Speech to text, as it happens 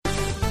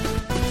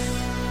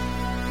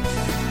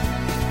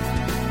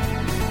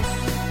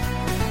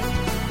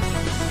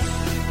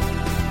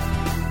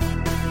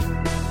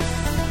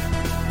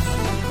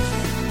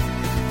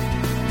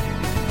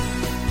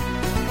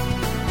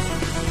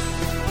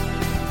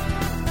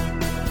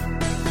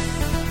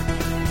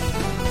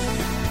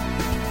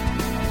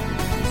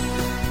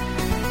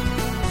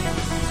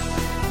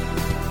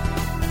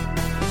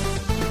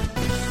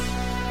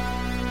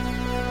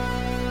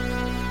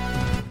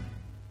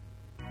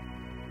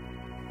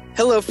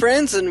Hello,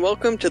 friends, and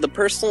welcome to the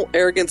Personal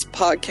Arrogance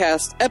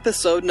Podcast,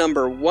 episode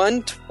number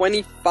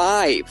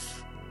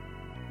 125.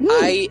 Woo.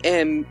 I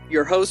am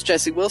your host,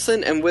 Jesse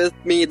Wilson, and with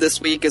me this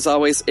week, as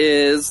always,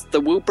 is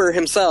the Whooper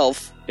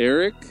himself,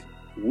 Eric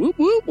Whoop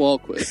Whoop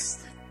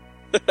Walquist.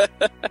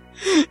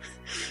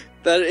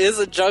 That is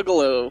a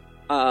Juggalo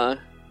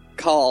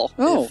call.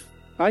 Oh,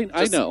 I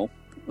know.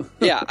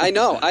 Yeah, I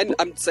know.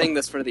 I'm saying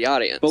this for the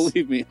audience.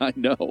 Believe me, I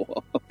know.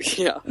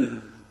 Yeah.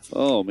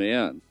 Oh,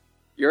 man.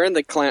 You're in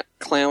the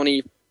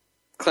clowny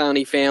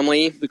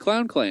family. The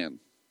Clown Clan.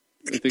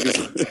 I think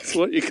that's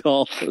what you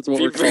call. That's what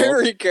Be we're called.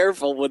 very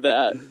careful with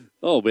that.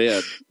 Oh,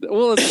 man.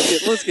 Well,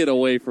 let's get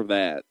away from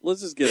that. Let's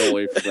just get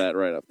away from that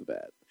right off the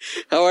bat.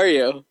 How are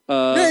you?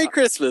 Merry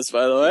Christmas,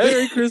 by the way.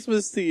 Merry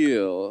Christmas to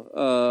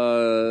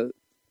you.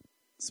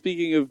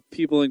 Speaking of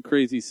people in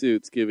crazy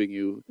suits giving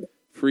you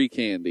free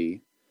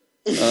candy,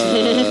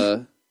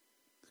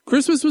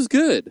 Christmas was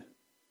good.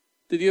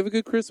 Did you have a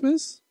good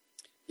Christmas?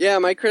 Yeah,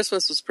 my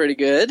Christmas was pretty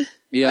good.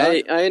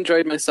 Yeah. I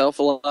enjoyed myself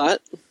a lot.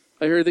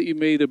 I heard that you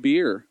made a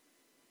beer.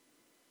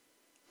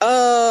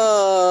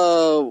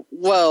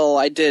 Well,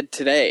 I did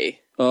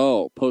today.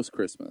 Oh,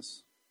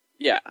 post-Christmas.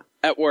 Yeah,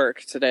 at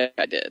work today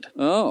I did.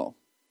 Oh.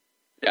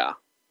 Yeah.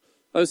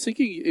 I was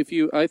thinking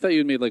I thought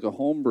you'd made like a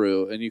home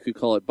brew and you could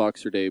call it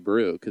Boxer Day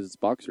Brew because it's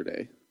Boxer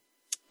Day.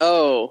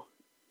 Oh,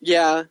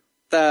 yeah,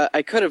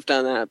 I could have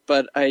done that,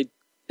 but I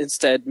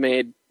instead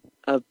made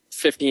a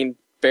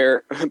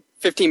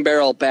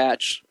 15-barrel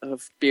batch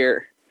of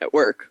beer at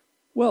work.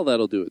 Well,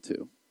 that'll do it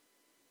too.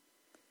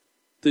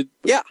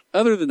 Yeah.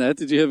 Other than that,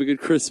 did you have a good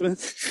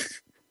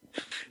Christmas?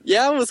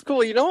 Yeah, it was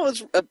cool. You know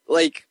what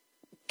was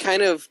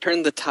kind of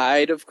turned the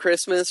tide of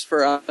Christmas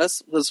for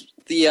us was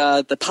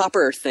the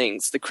popper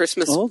things, the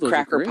Christmas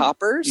cracker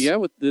poppers.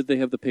 Yeah, did they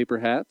have the paper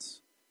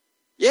hats?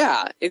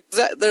 Yeah,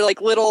 they're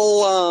like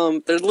little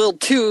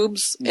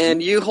tubes, Mm-hmm.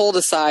 and you hold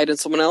a side, and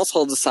someone else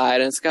holds a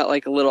side, and it's got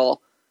like a little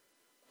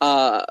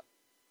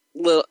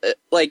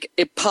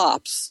it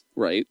pops,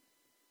 Right.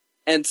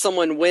 and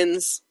someone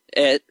wins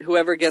it.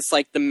 Whoever gets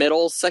like the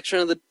middle section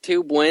of the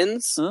tube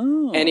wins,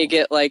 Oh. and you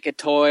get like a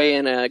toy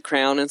and a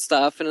crown and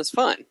stuff, and it's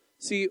fun.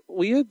 See,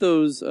 we had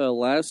those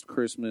last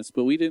Christmas,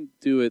 but we didn't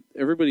do it.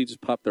 Everybody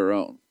just popped their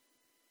own.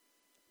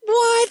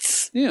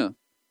 What? Yeah.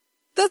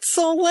 That's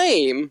so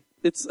lame.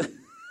 It's.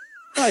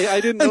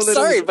 I didn't know I'm that.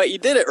 sorry, but you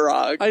did it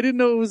wrong. I didn't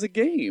know it was a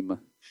game.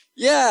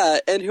 Yeah,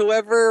 and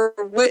whoever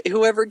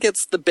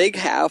gets the big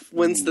half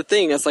wins the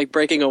thing. It's like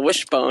breaking a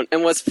wishbone.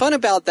 And what's fun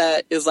about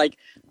that is like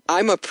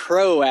I'm a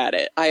pro at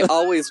it. I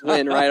always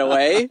win right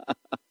away.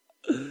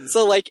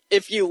 So like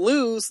if you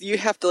lose, you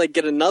have to like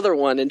get another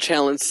one and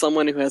challenge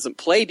someone who hasn't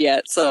played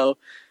yet. So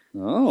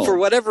for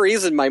whatever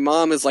reason, my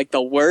mom is like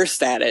the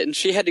worst at it, and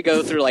she had to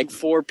go through like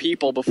 4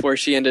 people before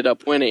she ended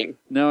up winning.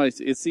 No, it's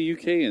the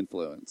UK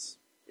influence.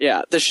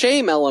 Yeah, the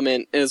shame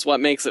element is what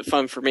makes it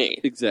fun for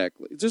me.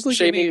 Exactly. Just like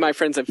Shaming my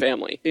friends and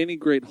family. any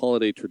great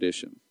holiday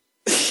tradition.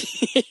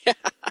 Yeah.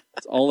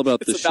 It's all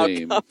about the It's about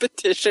shame.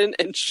 competition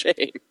and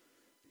shame.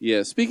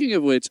 Yeah, speaking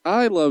of which,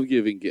 I love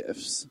giving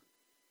gifts.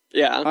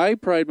 Yeah. I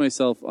pride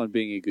myself on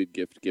being a good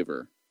gift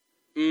giver.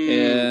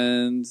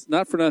 And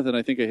not for nothing,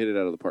 I think I hit it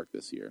out of the park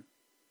this year.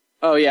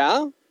 Oh,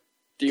 yeah?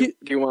 Do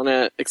you want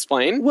to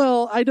explain?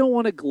 Well, I don't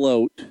want to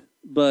gloat,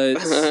 but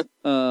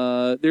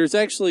there's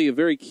actually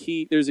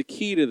there's a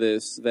key to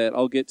this that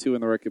I'll get to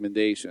in the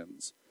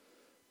recommendations.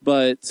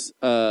 But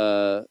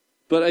I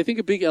think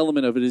a big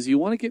element of it is you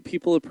want to get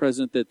people a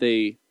present that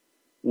they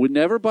would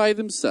never buy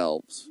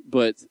themselves,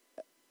 but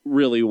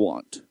really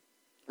want.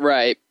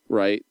 Right.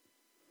 Right?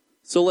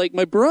 So like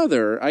my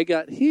brother-in-law, I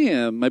got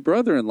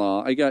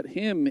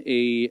him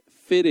a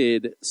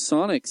fitted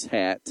Sonics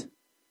hat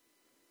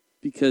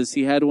because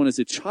he had one as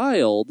a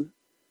child.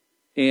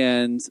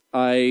 And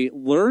I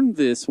learned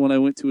this when I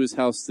went to his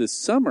house this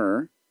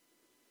summer.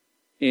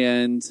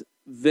 And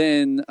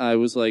then I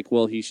was like,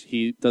 well,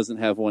 he doesn't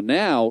have one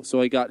now.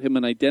 So I got him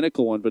an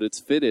identical one, but it's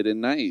fitted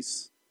and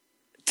nice.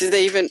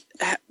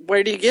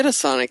 Where do you get a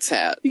Sonics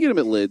hat? You get them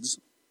at Lids.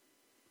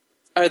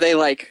 Are they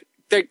like,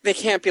 they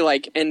can't be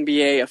like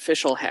NBA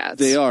official hats.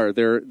 They are.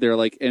 They're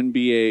like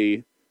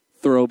NBA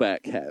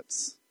throwback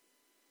hats.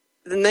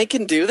 Then they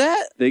can do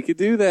that? They could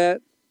do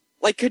that.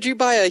 Like, could you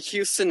buy a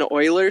Houston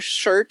Oilers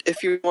shirt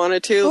if you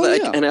wanted to? Oh,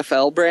 like yeah.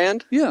 NFL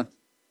brand? Yeah.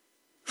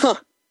 Huh.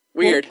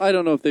 Weird. Well, I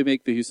don't know if they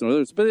make the Houston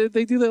Oilers, but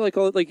they do that like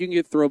you can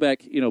get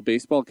throwback,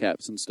 baseball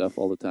caps and stuff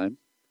all the time.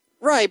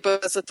 Right,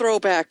 but it's a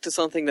throwback to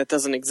something that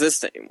doesn't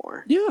exist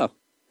anymore. Yeah.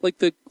 Like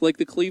the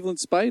Cleveland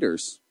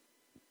Spiders.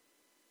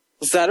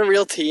 Is that a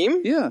real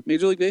team? Yeah,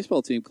 Major League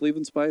Baseball team,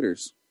 Cleveland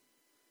Spiders.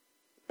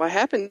 What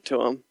happened to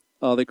them?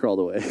 Oh, they crawled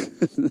away.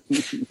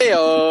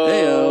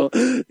 Heyo.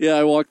 Heyo. Yeah,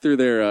 I walked through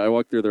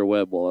their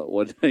web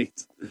one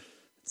night.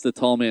 It's the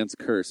tall man's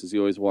curse, is you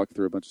always walk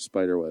through a bunch of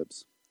spider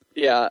webs.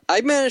 Yeah,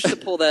 I managed to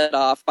pull that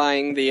off,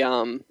 buying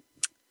the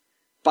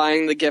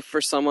gift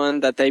for someone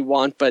that they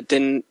want but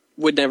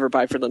would never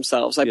buy for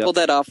themselves. I pulled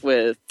that off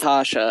with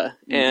Tasha,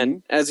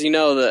 and as you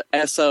know, the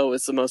SO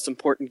is the most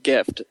important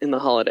gift in the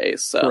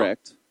holidays. So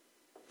correct.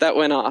 That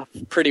went off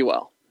pretty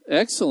well.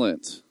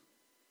 Excellent.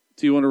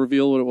 Do you want to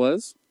reveal what it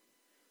was?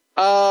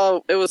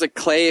 It was a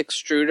clay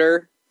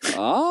extruder.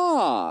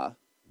 Ah.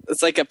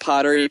 It's like a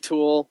pottery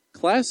tool.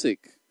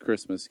 Classic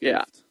Christmas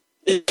gift.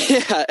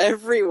 Yeah,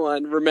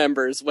 everyone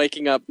remembers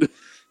waking up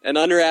and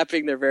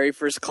unwrapping their very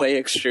first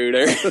clay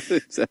extruder.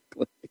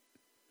 Exactly.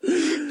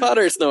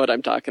 Potters know what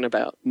I'm talking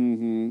about.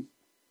 Mm-hmm.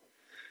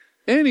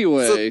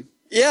 Anyway.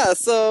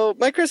 So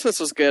my Christmas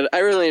was good. I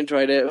really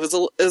enjoyed it. It was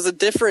a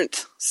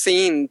different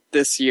scene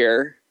this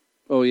year.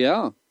 Oh,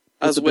 yeah?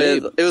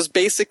 It was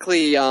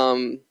basically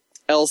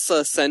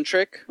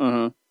Elsa-centric.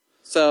 Uh-huh.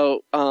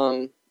 So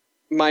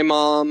my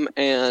mom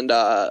and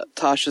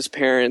Tasha's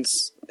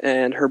parents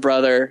and her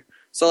brother.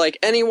 So, like,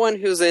 anyone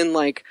who's in,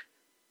 like,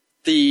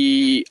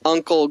 the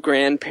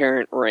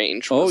uncle-grandparent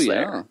range was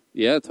there.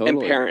 Yeah, totally.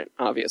 And parent,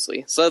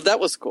 obviously. So that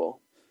was cool.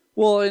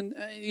 Well, and,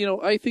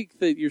 I think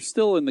that you're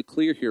still in the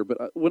clear here,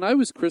 but when I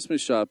was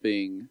Christmas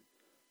shopping,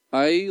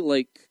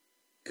 I,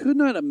 could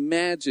not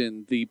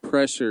imagine the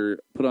pressure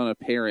put on a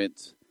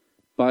parent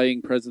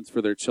buying presents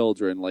for their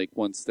children,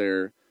 once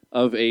they're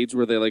of age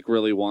where they,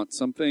 really want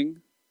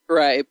something.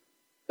 Right.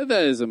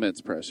 That is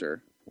immense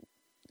pressure.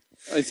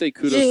 I say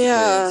kudos to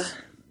Yeah. parents.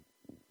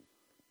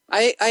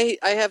 I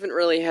haven't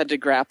really had to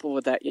grapple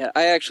with that yet.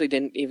 I actually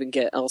didn't even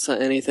get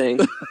Elsa anything.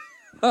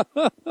 I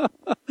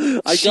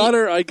got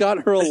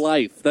her a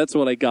life. That's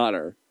what I got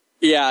her.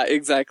 Yeah,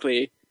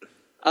 exactly.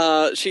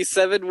 She's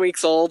 7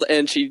 weeks old,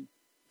 and she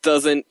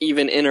doesn't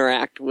even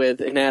interact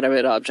with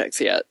inanimate objects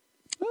yet.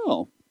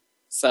 Oh.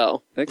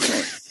 So.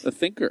 Excellent. A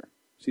thinker.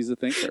 She's a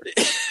thinker.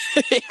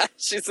 Yeah,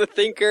 she's a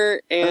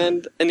thinker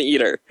and an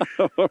eater.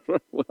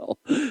 Well,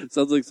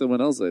 sounds like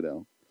someone else I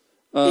know.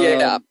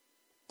 Yeah.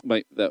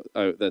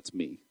 That's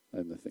me.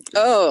 I'm the thinker.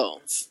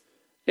 Oh.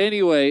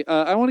 Anyway,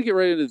 I want to get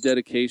right into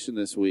dedication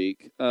this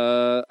week.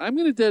 I'm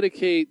going to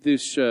dedicate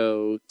this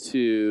show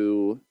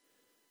to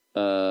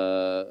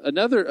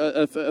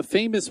a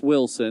famous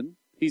Wilson.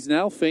 He's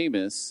now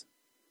famous.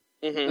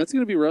 Mm-hmm. That's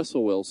going to be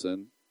Russell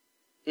Wilson.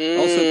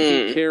 Also,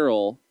 Pete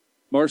Carroll,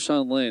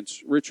 Marshawn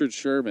Lynch, Richard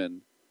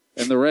Sherman,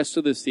 and the rest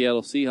of the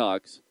Seattle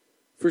Seahawks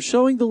for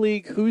showing the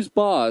league who's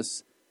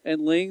boss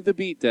and laying the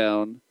beat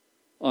down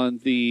on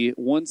the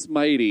once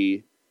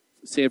mighty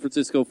San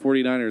Francisco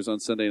 49ers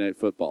on Sunday Night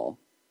Football.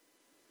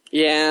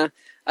 Yeah.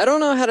 I don't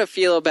know how to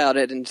feel about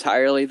it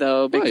entirely,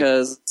 though,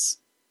 because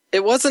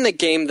it wasn't a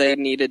game they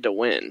needed to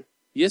win.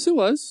 Yes, it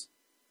was.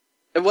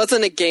 It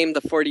wasn't a game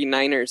the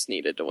 49ers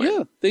needed to win.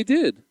 Yeah, they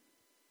did.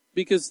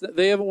 Because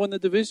they haven't won the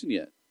division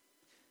yet.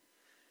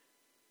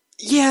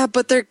 Yeah,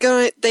 but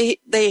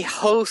they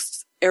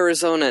host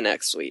Arizona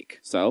next week.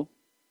 So?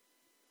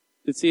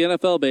 It's the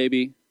NFL,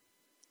 baby.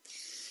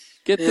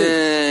 Get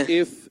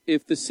this.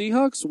 If the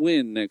Seahawks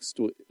win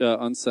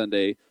on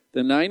Sunday,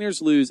 the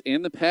Niners lose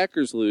and the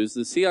Packers lose,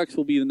 the Seahawks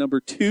will be the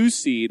number 2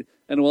 seed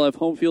and will have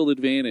home field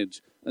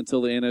advantage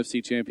until the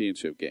NFC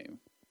Championship game.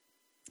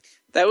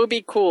 That would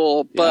be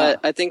cool, but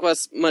I think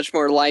what's much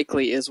more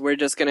likely is we're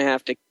just going to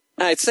have to...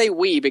 I say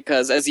we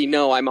because, as you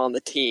know, I'm on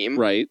the team.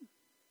 Right.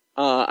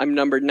 I'm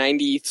number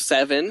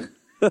 97,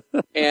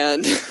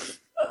 and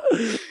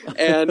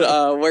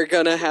we're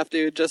going to have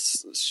to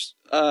just...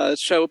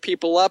 show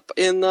people up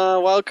in the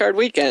wild card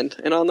weekend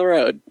and on the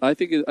road. I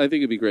think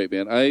it'd be great,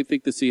 man. I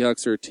think the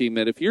Seahawks are a team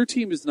that if your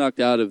team is knocked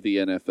out of the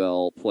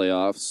NFL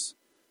playoffs,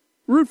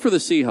 root for the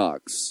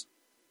Seahawks.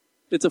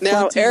 It's a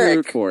fun team to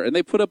root for, and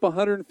they put up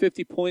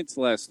 150 points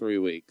the last 3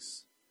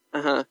 weeks.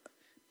 I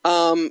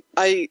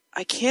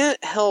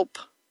can't help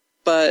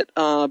but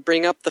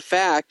bring up the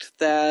fact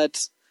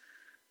that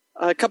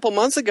a couple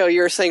months ago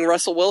you were saying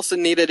Russell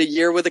Wilson needed a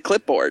year with a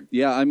clipboard.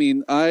 Yeah, I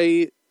mean,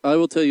 I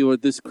will tell you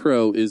what, this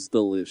crow is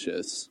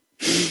delicious.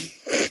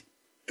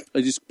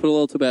 I just put a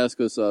little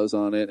Tabasco sauce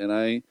on it,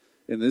 and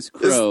this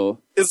crow...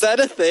 Is that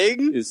a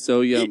thing? ...is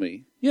so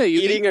yummy. Yeah,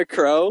 you eating a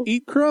crow?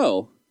 Eat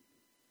crow.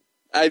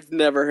 I've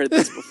never heard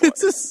this before.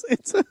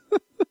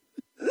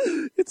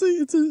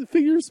 It's a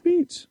figure of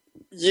speech.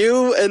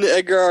 You and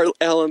Edgar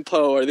Allan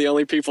Poe are the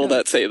only people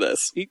that say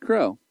this. Eat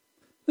crow.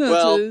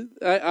 No,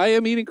 I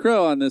am eating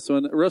crow on this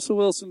one. Russell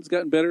Wilson's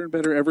gotten better and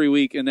better every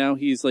week, and now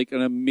he's like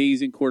an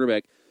amazing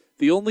quarterback.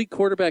 The only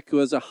quarterback who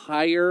has a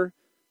higher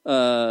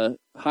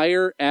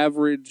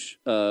average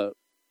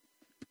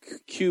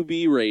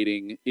QB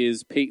rating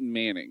is Peyton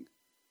Manning,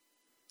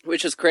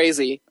 which is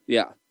crazy.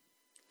 Yeah.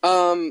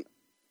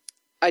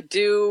 I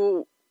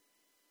do.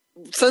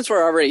 Since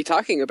we're already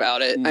talking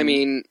about it, I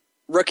mean,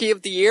 Rookie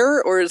of the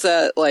Year, or is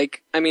that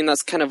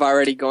that's kind of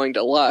already going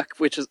to luck,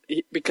 which is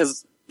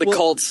because the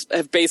Colts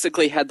have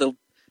basically had the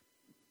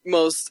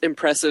most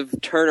impressive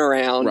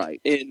turnaround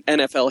in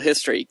NFL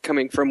history,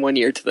 coming from one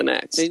year to the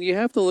next. And you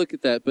have to look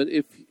at that. But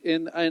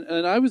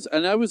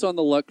I was on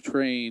the luck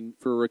train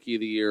for Rookie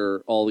of the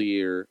Year all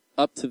year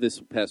up to this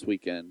past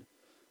weekend.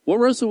 What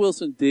Russell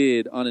Wilson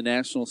did on a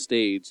national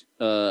stage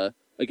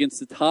against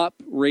the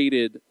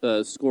top-rated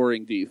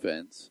scoring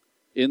defense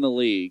in the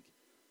league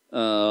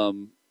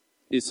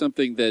is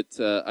something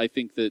that I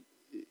think that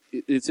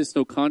it's just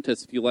no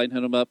contest if you line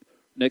him up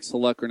next to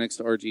Luck or next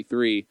to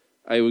RG3.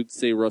 I would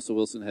say Russell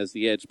Wilson has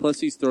the edge. Plus,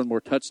 he's thrown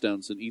more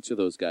touchdowns than each of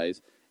those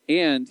guys,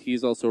 and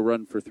he's also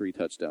run for 3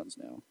 touchdowns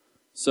now.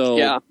 So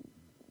yeah,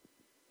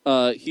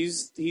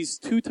 he's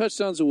 2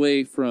 touchdowns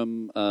away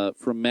from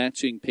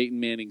matching Peyton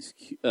Manning's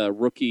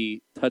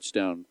rookie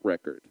touchdown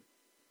record.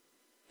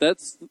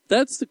 That's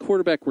the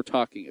quarterback we're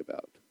talking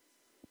about.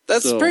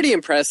 That's pretty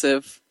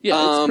impressive.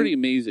 Yeah, it's pretty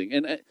amazing.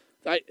 And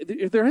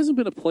there hasn't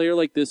been a player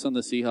like this on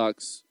the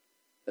Seahawks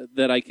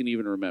that I can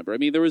even remember. I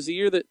mean, there was a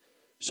year that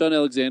Sean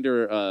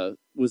Alexander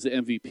was the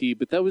MVP,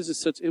 but that was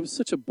just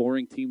such a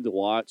boring team to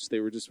watch. They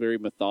were just very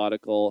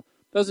methodical.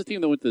 That was a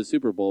team that went to the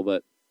Super Bowl,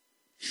 but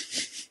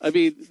I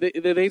mean,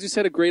 they just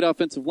had a great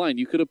offensive line.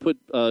 You could have put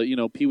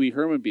Pee Wee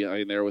Herman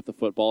behind there with the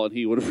football, and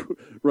he would have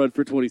run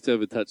for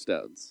 27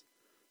 touchdowns.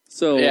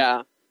 So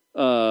yeah.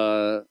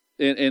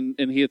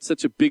 And he had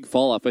such a big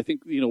fall off. I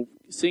think,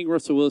 seeing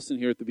Russell Wilson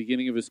here at the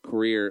beginning of his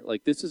career,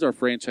 like, this is our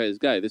franchise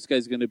guy. This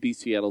guy's going to be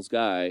Seattle's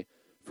guy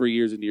for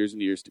years and years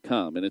and years to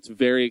come. And it's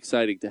very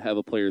exciting to have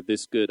a player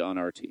this good on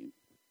our team.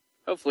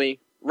 Hopefully.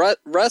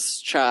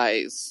 Russ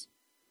Chise.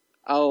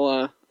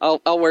 I'll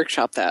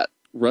workshop that.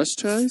 Russ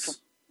Chise?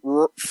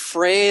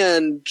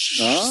 Franch.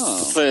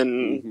 Oh.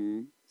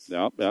 Mm-hmm.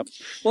 Yep.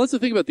 Well, that's the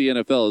thing about the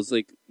NFL is,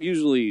 like,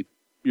 usually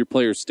your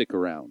players stick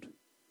around.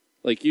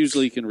 Like,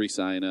 usually you can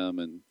re-sign them.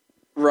 And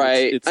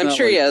right. It's I'm not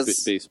sure like he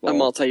has baseball. a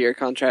multi-year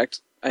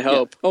contract. I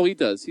hope. Yeah. Oh, he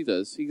does. He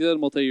got a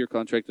multi-year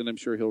contract, and I'm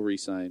sure he'll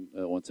re-sign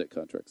once that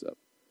contract's up.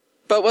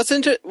 But what's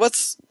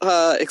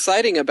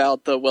exciting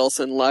about the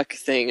Wilson Luck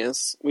thing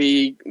is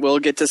we will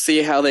get to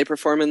see how they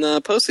perform in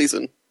the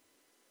postseason.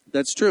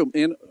 That's true.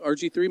 And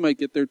RG3 might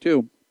get there,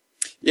 too.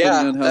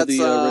 Yeah,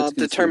 that's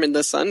determined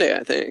this Sunday,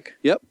 I think.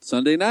 Yep,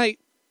 Sunday night.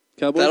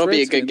 Cowboys. That'll be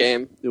a Redskins. good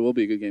game. It will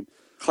be a good game.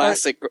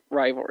 Classic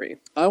rivalry.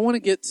 I want to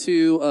get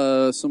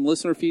to some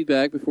listener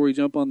feedback before we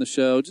jump on the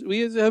show. We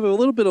have a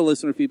little bit of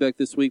listener feedback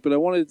this week, but I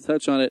wanted to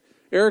touch on it.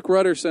 Eric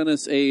Rutter sent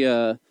us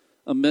a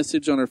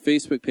message on our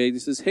Facebook page. He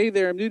says, "Hey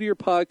there, I'm new to your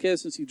podcast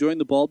since you joined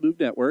the Bald Move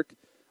Network.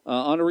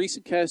 On a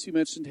recent cast, you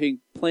mentioned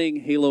playing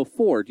Halo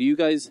 4. Do you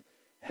guys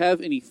have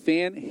any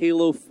fan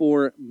Halo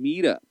 4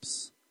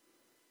 meetups?"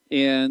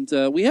 And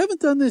we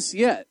haven't done this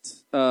yet,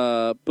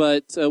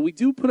 but we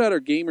do put out our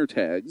gamer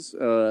tags.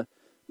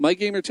 My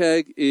gamer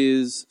tag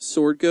is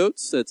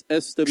SwordGoats. That's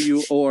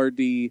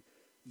SWORDGOATZ.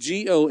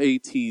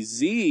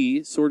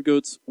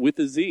 SwordGoats with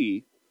a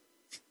Z.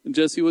 And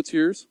Jesse, what's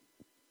yours?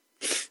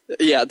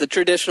 Yeah, the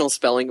traditional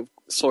spelling of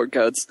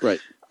SwordGoats. Right.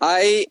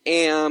 I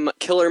am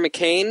Killer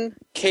McCain,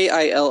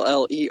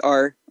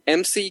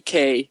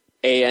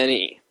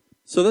 KillerMcCane.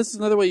 So this is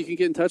another way you can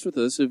get in touch with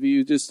us. If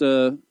you just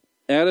add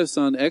us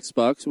on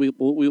Xbox, we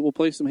will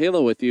play some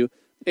Halo with you.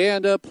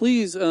 And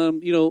please,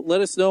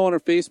 let us know on our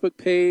Facebook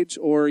page,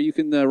 or you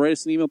can write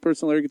us an email,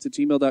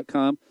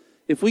 personalarrogance@gmail.com.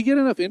 If we get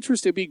enough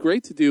interest, it'd be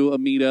great to do a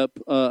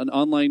meetup, an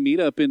online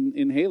meetup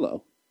in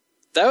Halo.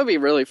 That would be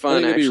really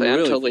fun, actually. I'm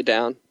totally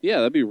down. Yeah,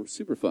 that'd be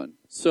super fun.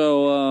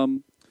 So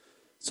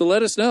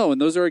let us know, and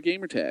those are our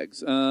gamer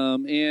tags.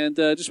 And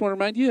just want to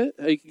remind you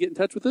how you can get in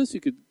touch with us. You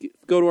could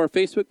go to our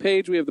Facebook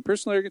page. We have the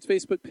Personal Arrogance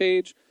Facebook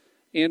page,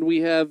 and we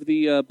have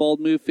the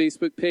Bald Move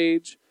Facebook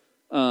page.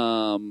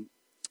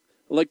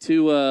 I'd like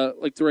to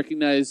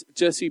recognize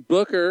Jesse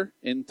Booker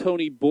and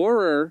Tony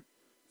Borer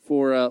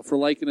for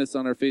liking us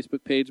on our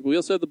Facebook page. But we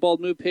also have the Bald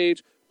Move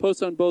page.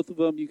 Post on both of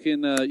them. You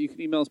can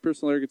email us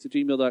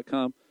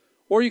personalarrogance@gmail.com,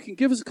 or you can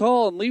give us a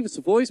call and leave us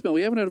a voicemail.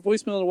 We haven't had a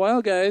voicemail in a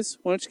while, guys.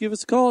 Why don't you give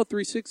us a call at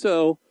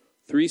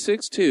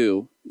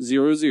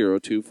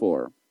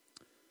 360-362-0024.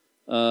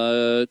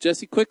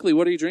 Jesse, quickly,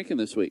 what are you drinking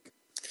this week?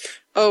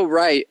 Oh,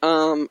 right.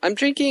 I'm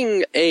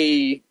drinking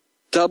a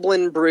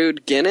Dublin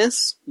brewed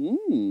Guinness.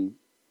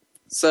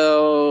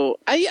 So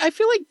I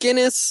feel like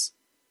Guinness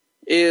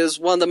is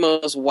one of the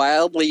most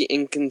wildly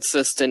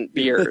inconsistent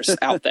beers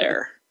out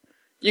there.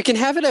 You can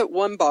have it at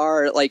one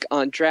bar, like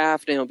on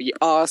draft, and it'll be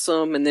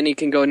awesome. And then you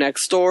can go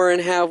next door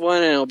and have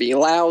one, and it'll be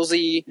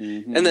lousy.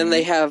 Mm-hmm. And then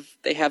they have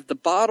the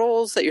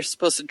bottles that you're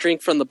supposed to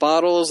drink from the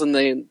bottles, and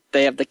they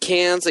have the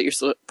cans that you're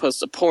supposed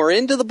to pour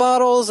into the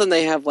bottles, and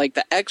they have like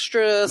the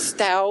extra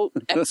stout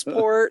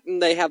export,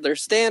 and they have their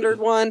standard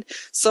one.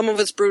 Some of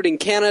it's brewed in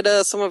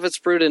Canada, some of it's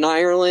brewed in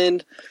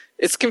Ireland.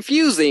 It's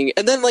confusing.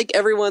 And then like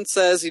everyone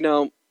says,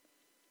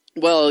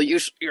 well,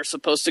 you're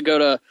supposed to go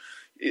to.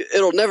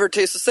 It'll never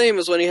taste the same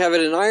as when you have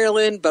it in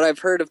Ireland, but I've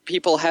heard of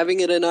people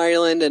having it in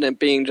Ireland and it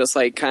being just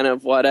like kind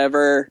of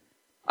whatever.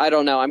 I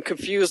don't know. I'm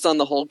confused on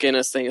the whole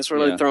Guinness thing. It's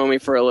really throwing me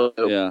for a loop.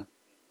 Yeah.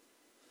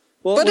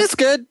 Well, but it's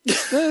good. Yeah,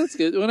 that's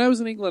good. When I was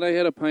in England, I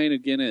had a pint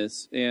of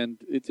Guinness, and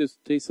it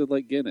just tasted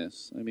like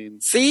Guinness. I mean,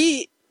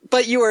 see,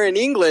 but you were in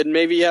England.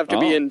 Maybe you have to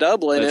be in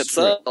Dublin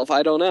itself. True.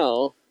 I don't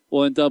know.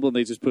 Well, in Dublin,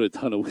 they just put a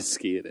ton of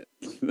whiskey in it.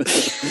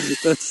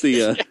 That's the.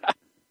 Yeah.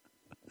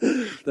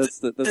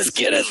 This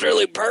Guinness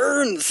really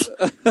burns.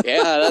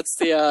 Yeah, it's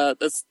the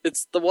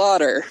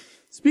water.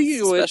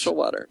 Speaking of which, special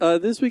water.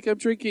 This week I'm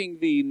drinking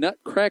the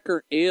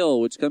Nutcracker Ale,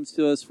 which comes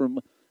to us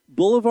from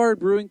Boulevard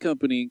Brewing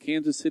Company in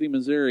Kansas City,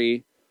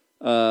 Missouri.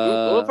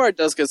 Boulevard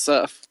does good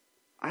stuff.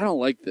 I don't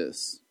like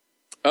this.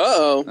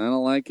 Uh-oh. I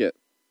don't like it.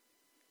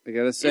 I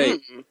gotta say.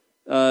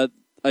 Mm.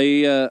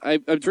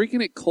 I'm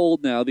drinking it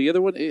cold now. The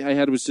other one I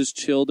had was just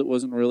chilled. It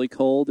wasn't really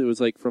cold. It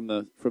was like from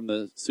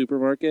the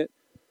supermarket.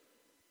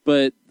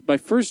 But my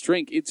first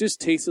drink, it just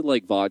tasted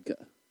like vodka.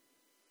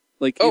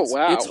 Like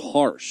it's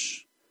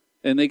harsh.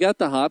 And they got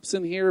the hops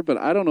in here, but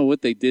I don't know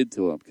what they did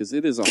to them because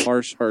it is a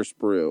harsh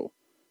brew.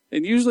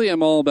 And usually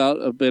I'm all about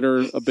a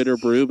bitter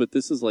brew, but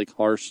this is like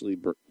harshly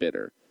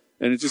bitter.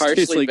 And it just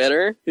tastes like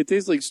bitter. It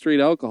tastes like straight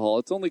alcohol.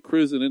 It's only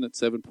cruising in at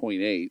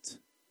 7.8,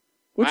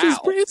 which Wow.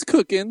 it's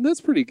cooking.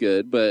 That's pretty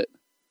good, but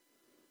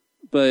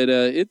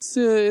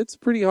it's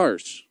pretty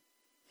harsh.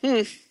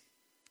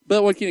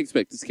 But what can you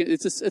expect?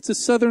 It's a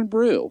southern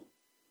brew.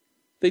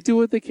 They do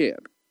what they can.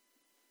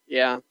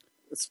 Yeah,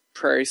 it's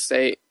Prairie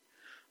State.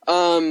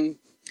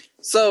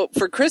 So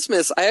for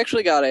Christmas, I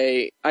actually got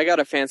a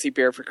fancy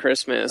beer for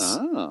Christmas.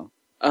 Oh.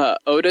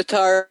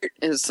 Odatart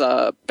is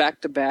a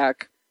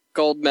back-to-back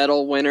gold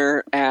medal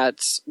winner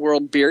at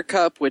World Beer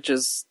Cup, which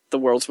is the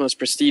world's most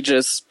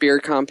prestigious beer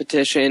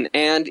competition.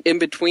 And in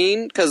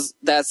between, because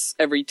that's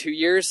every 2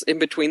 years, in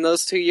between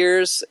those 2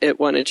 years, it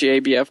won a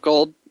GABF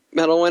gold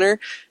medal winner.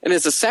 And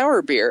it's a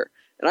sour beer.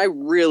 And I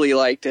really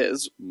liked it.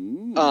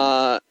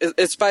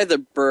 It's by the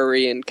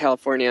brewery in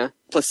California,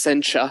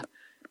 Placentia.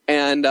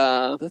 And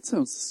that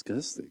sounds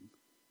disgusting.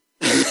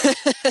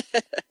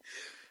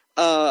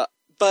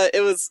 but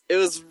it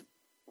was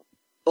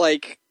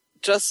like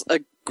just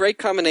a great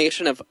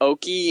combination of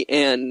oaky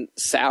and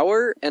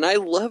sour, and I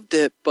loved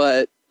it.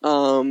 But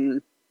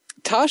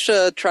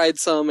Tasha tried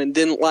some and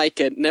didn't like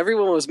it, and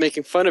everyone was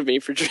making fun of me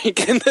for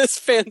drinking this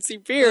fancy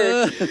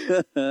beer.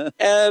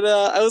 And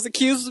I was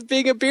accused of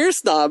being a beer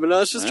snob, and I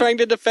was just trying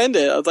to defend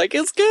it. I was like,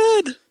 it's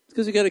good. It's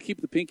because you got to keep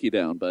the pinky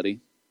down,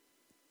 buddy.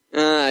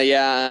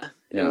 Yeah.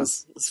 It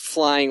was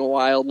flying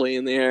wildly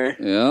in the air.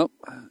 Yep.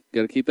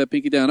 Got to keep that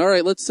pinky down. All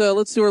right, let's do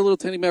our little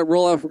Tenny Matt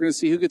roll-off. We're going to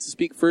see who gets to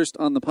speak first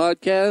on the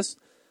podcast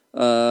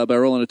by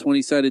rolling a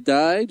 20-sided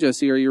die.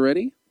 Jesse, are you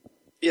ready?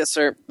 Yes,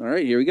 sir. All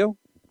right, here we go.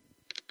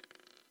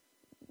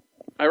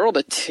 I rolled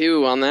a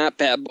 2 on that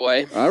bad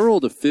boy. I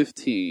rolled a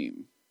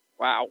 15.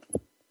 Wow.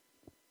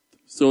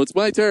 So it's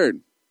my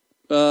turn.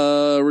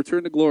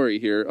 Return to glory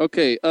here.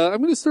 Okay, I'm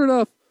going to start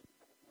off.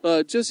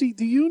 Jesse,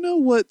 do you know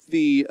what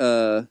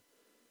the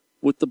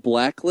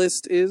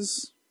blacklist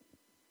is?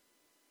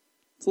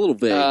 It's a little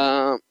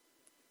vague.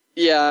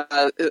 Yeah.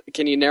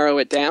 Can you narrow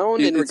it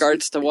down in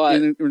regards to what?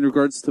 In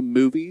regards to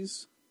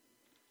movies?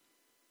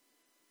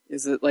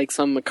 Is it like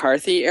some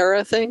McCarthy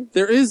era thing?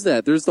 There is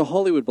that. There's the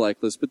Hollywood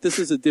blacklist, but this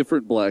is a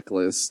different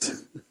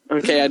blacklist.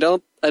 Okay, I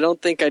don't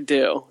think I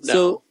do. No.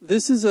 So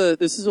this is a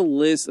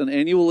list, an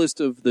annual list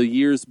of the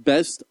year's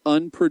best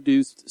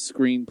unproduced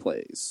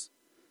screenplays.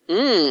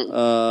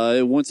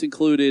 It once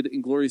included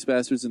Inglourious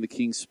Basterds and The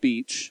King's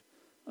Speech.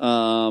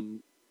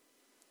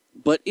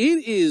 But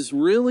it is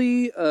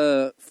really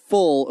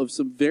full of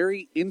some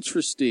very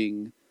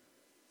interesting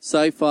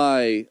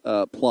sci-fi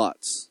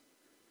plots.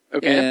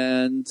 Okay.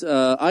 And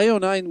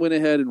IO9 went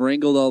ahead and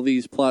wrangled all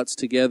these plots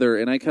together,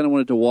 and I kind of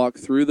wanted to walk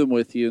through them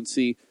with you and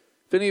see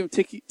if any of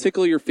them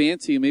tickle your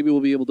fancy, and maybe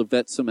we'll be able to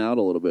vet some out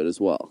a little bit as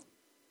well.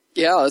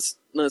 Yeah,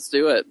 let's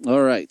do it.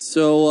 All right,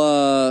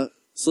 so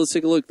let's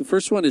take a look. The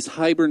first one is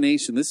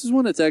Hibernation. This is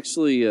one that's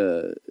actually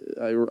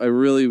I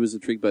really was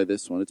intrigued by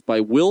this one. It's by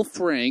Will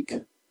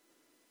Frank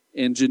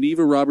and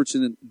Geneva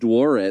Robertson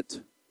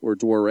Dworet, or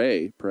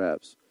Dworet,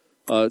 perhaps.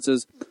 It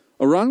says,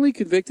 a wrongly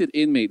convicted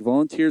inmate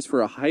volunteers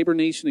for a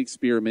hibernation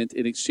experiment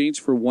in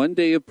exchange for 1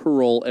 day of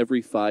parole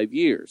every 5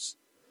 years,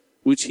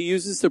 which he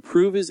uses to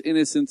prove his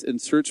innocence and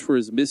search for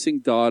his missing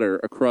daughter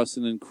across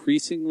an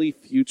increasingly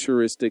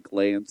futuristic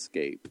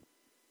landscape.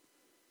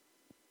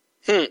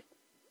 I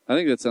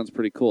think that sounds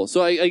pretty cool.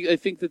 So I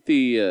think that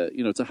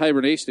it's a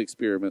hibernation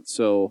experiment,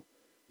 so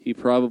he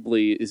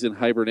probably is in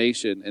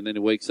hibernation, and then he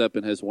wakes up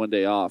and has 1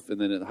 day off, and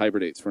then it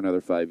hibernates for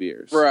another 5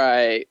 years.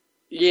 Right.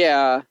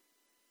 Yeah.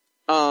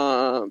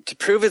 To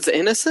prove his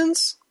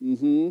innocence?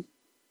 Mm-hmm.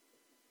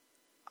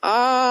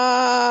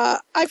 I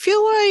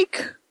feel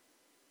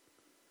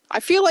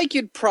like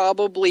you'd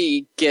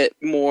probably get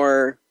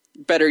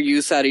better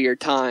use out of your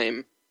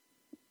time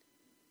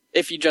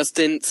if you just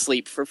didn't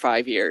sleep for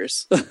 5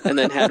 years and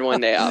then had 1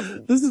 day off.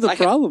 This is the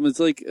problem. It's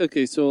like,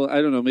 okay, so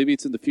I don't know, maybe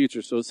it's in the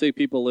future. So say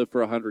people live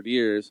for 100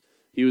 years.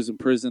 He was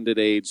imprisoned at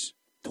age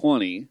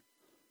 20.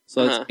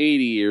 So that's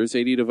 80 years.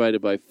 80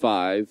 divided by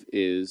 5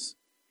 is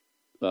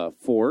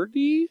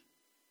 40?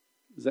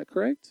 Is that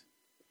correct?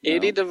 No.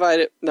 80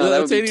 divided... No,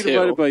 that would be 80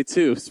 divided by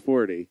 2 is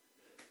 40.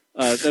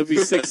 That would be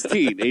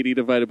 16. 80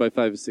 divided by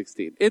 5 is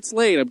 16. It's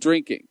late. I'm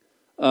drinking.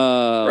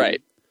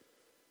 Right.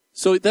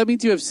 So that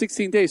means you have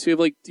 16 days.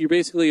 So you're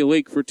basically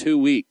awake for 2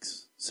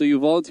 weeks. So you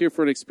volunteer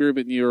for an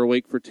experiment and you're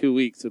awake for 2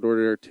 weeks in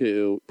order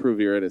to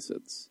prove your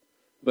innocence.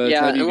 By the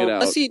time you get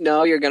out. Unless you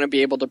know you're going to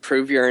be able to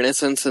prove your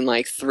innocence in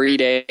like 3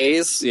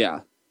 days. Yeah.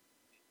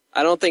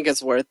 I don't think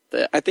it's worth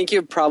it. I think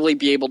you'd probably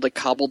be able to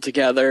cobble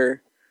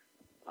together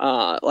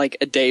like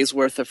a day's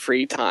worth of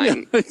free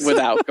time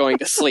without going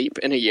to sleep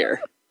in a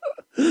year.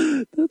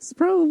 That's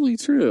probably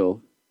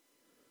true.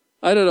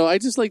 I don't know. I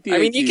just like the I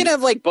mean, you idea. can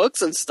have like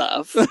books and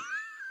stuff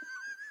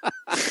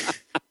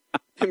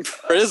in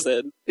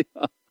prison.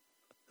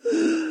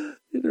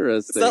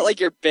 Interesting. It's not like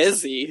you're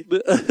busy.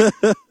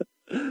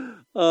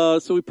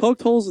 So we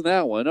poked holes in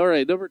that one. All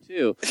right, number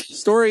 2.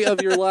 Story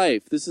of Your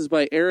Life. This is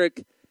by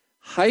Eric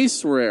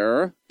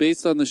Heisserer,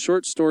 based on the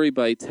short story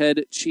by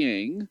Ted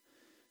Chiang.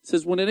 It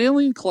says, when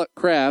alien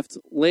crafts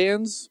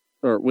land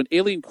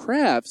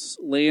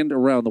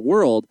around the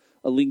world,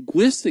 a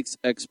linguistics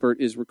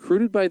expert is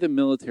recruited by the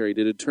military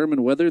to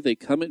determine whether they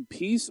come in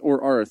peace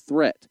or are a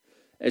threat.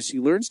 As she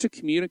learns to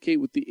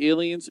communicate with the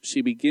aliens,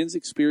 she begins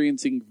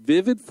experiencing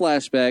vivid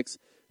flashbacks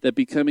that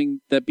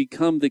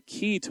become the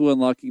key to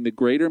unlocking the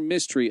greater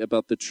mystery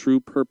about the true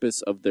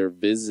purpose of their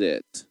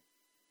visit.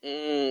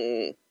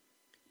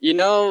 You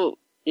know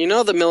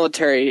the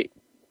military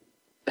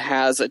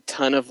has a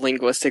ton of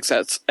linguistics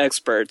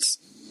experts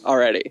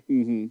already.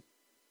 Mm-hmm.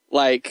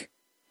 Like,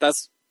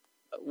 that's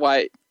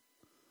why,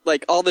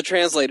 like, all the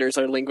translators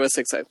are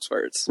linguistics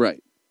experts.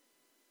 Right.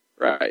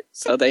 Right.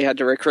 So they had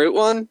to recruit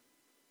one?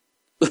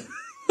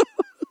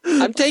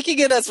 I'm taking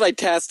it as my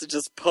task to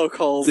just poke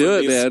holes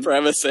in these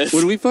premises.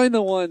 When we find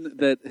the one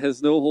that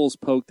has no holes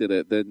poked in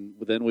it,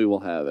 then we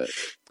will have it.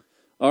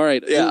 All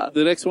right. Yeah.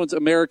 The next one's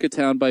America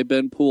Town by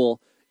Ben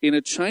Poole. In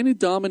a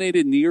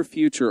China-dominated near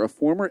future, a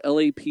former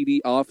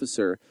LAPD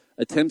officer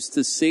attempts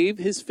to save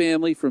his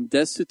family from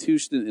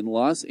destitution in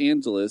Los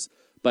Angeles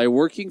by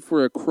working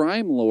for a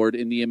crime lord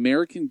in the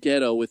American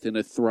ghetto within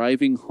a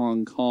thriving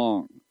Hong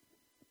Kong.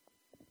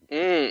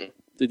 Did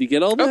you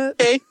get all that?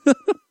 Okay.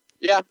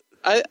 Yeah.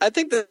 I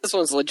think this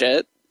one's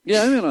legit.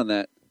 Yeah, I'm in on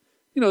that.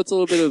 You know, it's a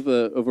little bit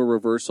of a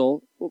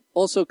reversal.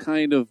 Also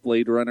kind of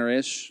Blade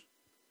Runner-ish.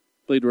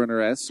 Blade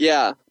Runner-esque.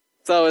 Yeah.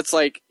 So it's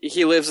like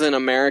he lives in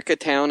America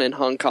Town in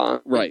Hong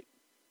Kong. Right.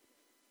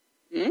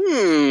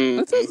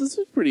 This is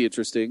pretty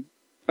interesting.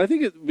 I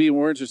think it'd be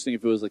more interesting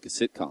if it was like a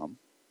sitcom.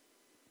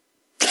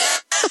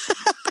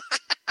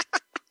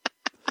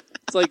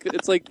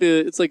 It's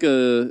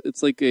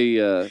like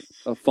a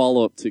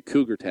follow up to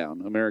Cougar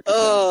Town, America.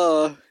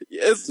 Oh,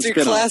 it's your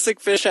classic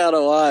fish out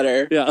of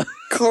water. Yeah.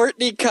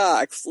 Courtney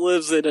Cox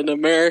lives in an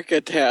America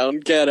Town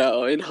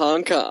ghetto in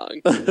Hong Kong.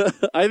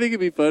 I think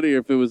it'd be funnier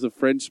if it was a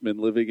Frenchman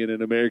living in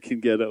an American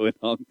ghetto in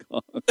Hong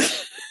Kong.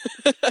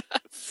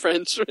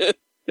 Frenchman.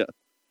 Yeah.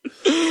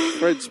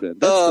 Frenchman.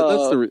 That's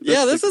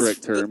the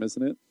correct term,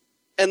 isn't it?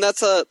 And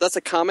that's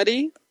a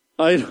comedy?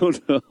 I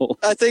don't know.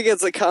 I think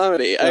it's a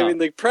comedy. No. I mean,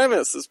 the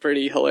premise is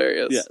pretty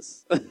hilarious.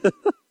 Yes.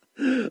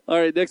 All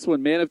right, next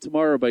one, Man of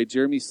Tomorrow by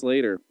Jeremy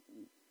Slater.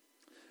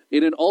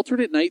 In an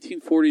alternate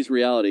 1940s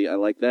reality, I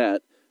like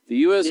that, the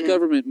U.S.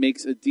 government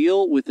makes a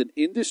deal with an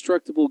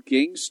indestructible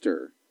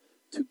gangster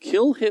to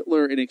kill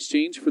Hitler in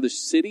exchange for the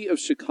city of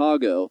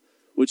Chicago,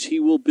 which he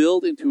will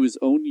build into his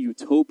own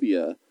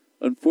utopia.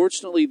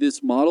 Unfortunately,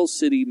 this model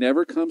city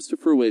never comes to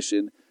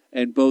fruition,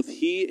 and both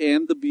he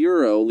and the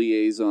Bureau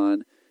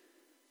liaison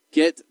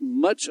get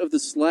much of the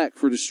slack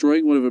for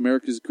destroying one of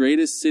America's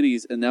greatest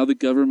cities, and now the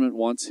government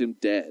wants him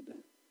dead.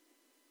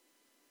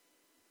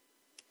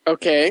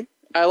 Okay,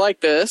 I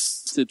like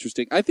this. It's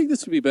interesting. I think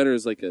this would be better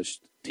as like a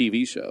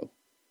TV show.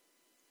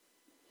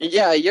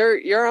 Yeah,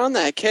 you're on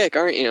that kick,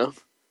 aren't you?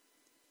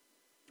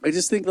 I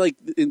just think like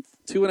in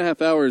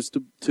 2.5 hours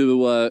to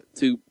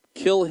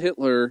kill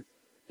Hitler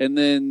and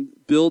then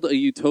build a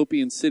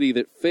utopian city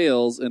that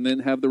fails and then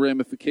have the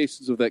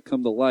ramifications of that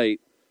come to light.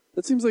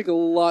 That seems like a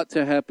lot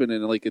to happen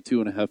in like a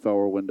 2.5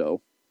 hour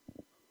window.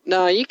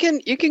 No, you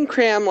can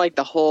cram like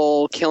the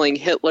whole killing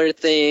Hitler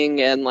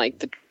thing and like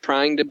the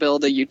trying to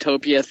build a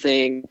utopia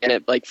thing and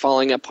it like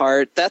falling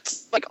apart.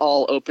 That's like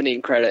all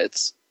opening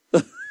credits.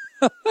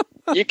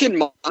 You can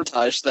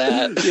montage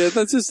that. Yeah,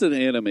 that's just an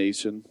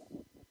animation.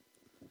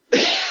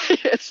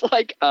 It's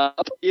like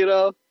Up, you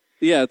know?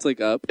 Yeah, it's like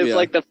Up. It's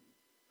like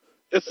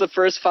it's the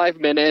first 5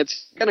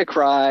 minutes. You're going to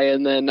cry,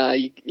 and then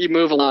you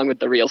move along with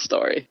the real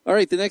story. All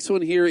right, the next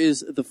one here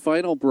is The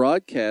Final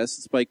Broadcast.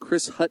 It's by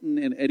Chris Hutton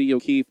and Eddie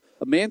O'Keefe.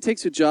 A man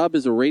takes a job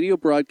as a radio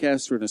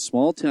broadcaster in a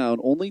small town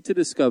only to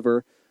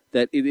discover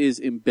that it is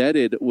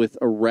embedded with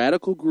a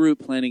radical group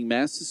planning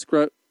mass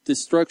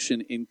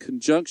destruction in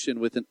conjunction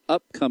with an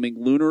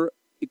upcoming lunar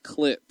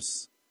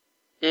eclipse.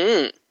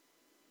 Now,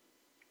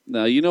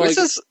 you know...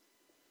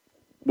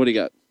 What do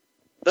you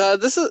got?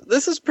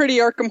 This is pretty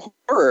Arkham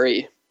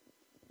Horror-y.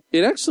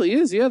 It actually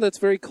is, yeah. That's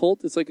very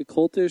cult. It's like a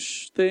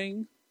cultish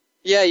thing.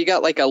 Yeah, you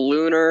got like a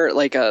lunar,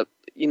 like a,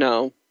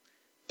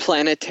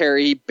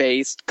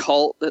 planetary-based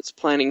cult that's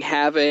planning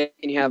havoc,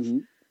 and you have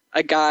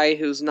a guy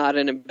who's not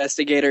an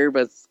investigator,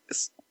 but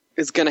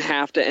is going to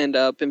have to end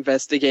up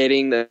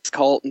investigating this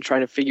cult and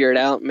trying to figure it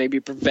out, and maybe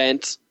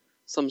prevent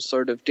some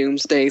sort of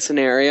doomsday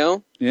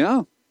scenario.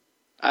 Yeah.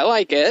 I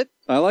like it.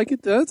 I like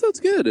it. That sounds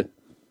good.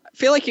 I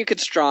feel like you could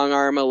strong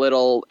arm a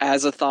little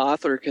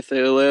Azathoth or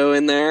Cthulhu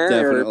in there,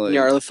 definitely.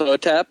 Or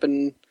Nyarlathotep,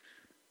 and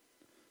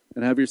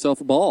have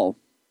yourself a ball.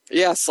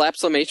 Yeah, slap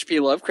some H.P.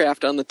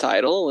 Lovecraft on the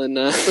title and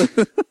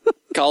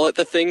call it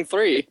The Thing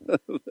 3. There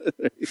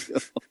you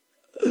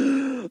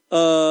go.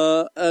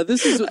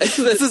 This is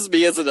This is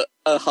me as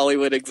a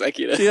Hollywood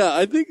executive. yeah.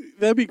 I think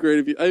that'd be great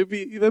if you.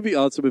 That'd be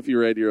awesome if you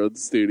ran your own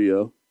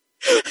studio.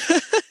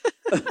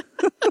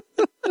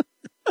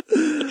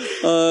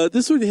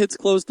 This one hits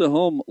close to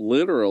home,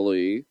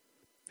 literally.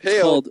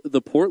 It's called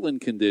The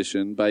Portland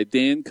Condition by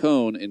Dan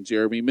Cohn and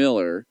Jeremy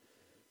Miller.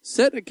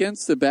 Set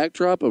against the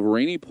backdrop of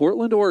rainy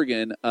Portland,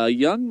 Oregon, a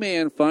young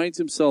man finds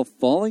himself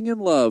falling in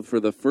love for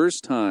the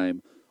first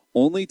time,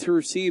 only to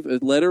receive a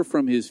letter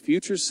from his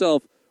future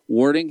self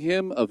warning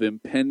him of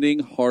impending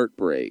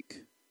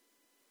heartbreak.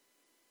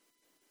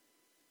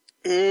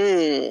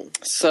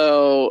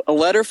 So, a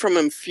letter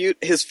from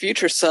his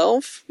future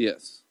self?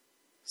 Yes.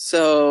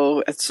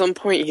 So, at some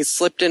point he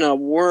slipped in a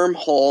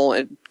wormhole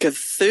and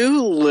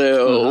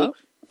Cthulhu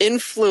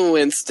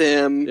influenced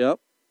him Yep.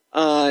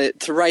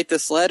 To write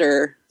this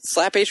letter,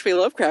 slap H.P.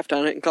 Lovecraft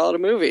on it, and call it a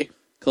movie.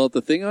 Call it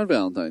The Thing on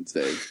Valentine's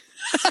Day.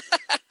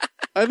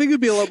 I think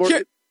it'd be a lot more...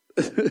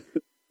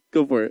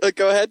 Go for it.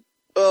 Go ahead.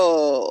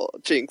 Oh,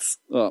 jinx.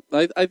 Oh,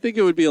 I think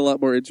it would be a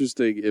lot more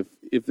interesting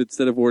if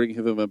instead of warning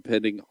him of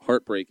impending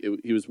heartbreak,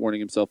 he was warning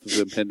himself of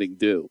impending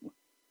doom.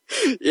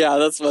 Yeah,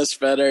 that's much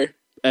better.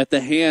 At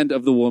the hand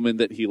of the woman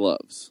that he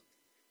loves.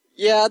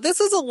 Yeah, this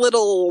is a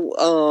little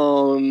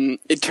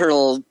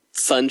Eternal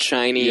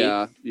Sunshiny.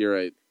 Yeah, you're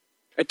right.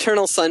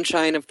 Eternal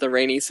Sunshine of the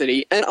Rainy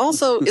City. And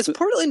also, is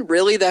Portland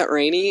really that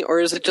rainy, or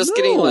is it just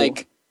getting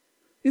like,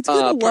 it's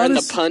got pardon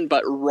the pun,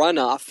 but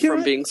runoff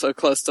from being so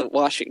close to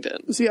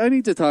Washington? See, I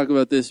need to talk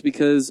about this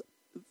because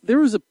there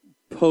was a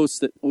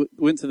post that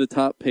went to the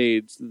top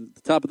page,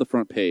 the top of the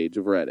front page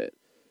of Reddit.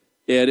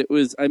 And it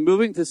was, I'm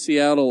moving to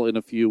Seattle in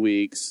a few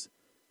weeks.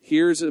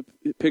 Here's a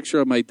picture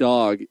of my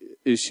dog.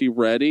 Is she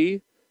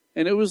ready?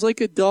 And it was like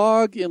a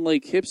dog in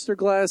like hipster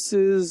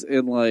glasses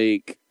and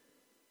like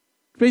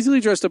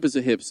basically dressed up as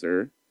a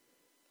hipster.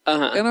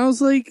 And I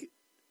was like,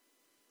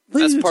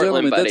 ladies and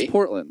gentlemen, buddy. that's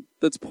Portland.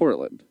 That's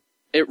Portland.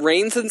 It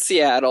rains in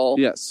Seattle.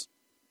 Yes.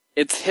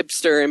 It's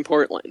hipster in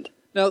Portland.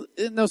 Now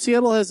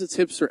Seattle has its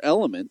hipster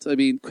element. I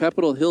mean,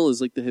 Capitol Hill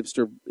is like the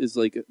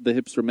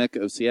hipster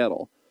mecca of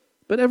Seattle.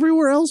 But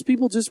everywhere else,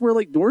 people just wear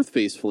like North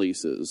Face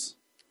fleeces.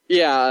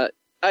 Yeah,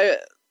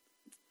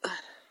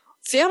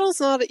 Seattle's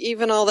not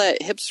even all that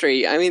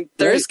hipstery. I mean,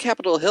 there is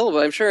Capitol Hill,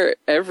 but I'm sure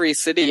every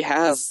city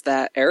has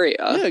that area.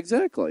 Yeah,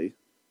 exactly.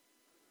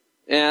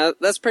 Yeah,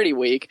 that's pretty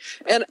weak.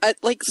 And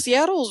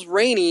Seattle's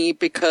rainy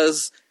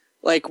because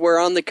like we're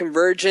on the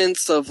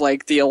convergence of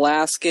like the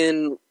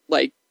Alaskan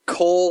like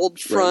cold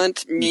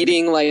front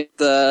meeting like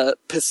the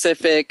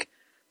Pacific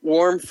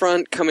warm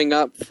front coming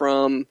up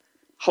from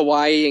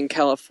Hawaii and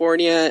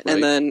California,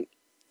 and then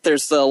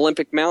there's the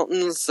Olympic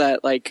Mountains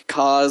that like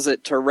cause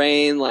it to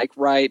rain like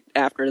right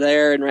after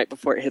there and right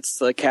before it hits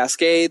the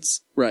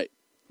Cascades. Right.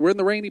 We're in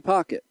the rainy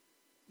pocket.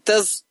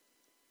 Does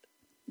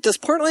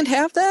Portland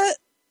have that?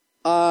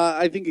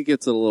 I think it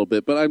gets it a little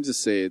bit, but I'm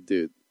just saying,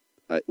 dude.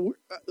 I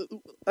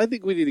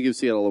think we need to give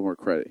Seattle a little more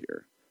credit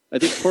here. I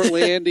think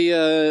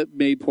Portlandia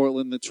made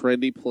Portland the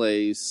trendy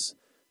place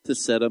to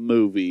set a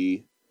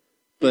movie.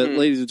 But,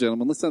 ladies and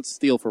gentlemen, let's not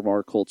steal from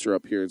our culture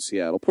up here in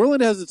Seattle.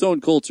 Portland has its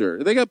own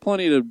culture. They got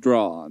plenty to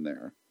draw on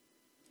there.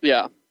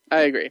 Yeah,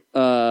 I agree.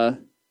 All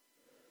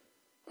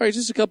right,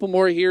 just a couple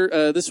more here.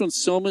 This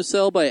one's Soma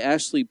Cell by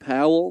Ashley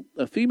Powell.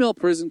 A female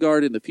prison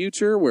guard in the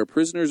future where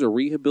prisoners are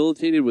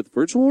rehabilitated with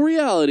virtual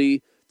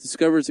reality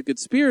discovers a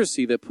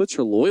conspiracy that puts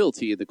her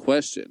loyalty into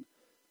question.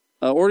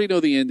 Already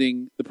know the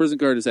ending. The prison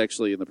guard is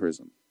actually in the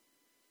prison.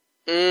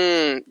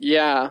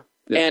 Yeah.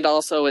 And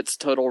also it's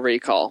Total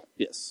Recall.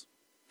 Yes.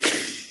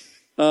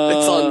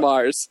 It's on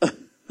Mars.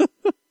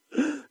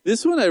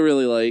 This one I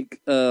really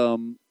like.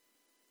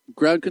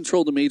 Ground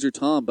Control to Major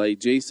Tom by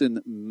Jason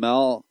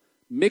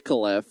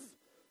Micallef.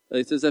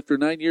 It says, after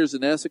 9 years, a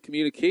NASA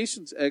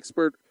communications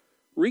expert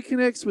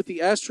reconnects with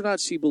the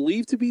astronaut she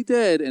believed to be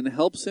dead and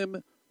helps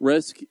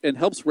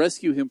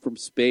rescue him from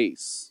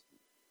space.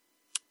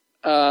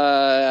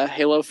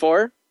 Halo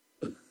 4?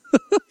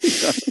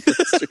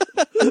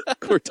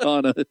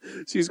 Cortana.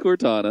 She's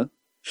Cortana.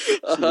 She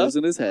lives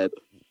in his head.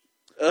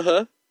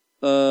 And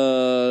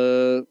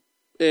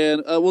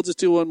we'll just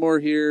do one more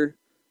here.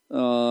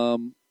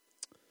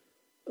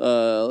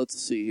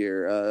 Let's see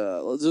here.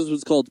 This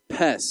one's called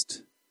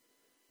Pest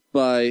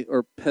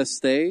or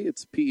Peste.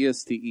 It's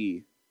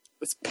Peste.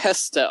 It's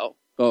Pesto.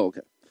 Oh,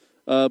 okay.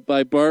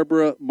 By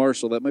Barbara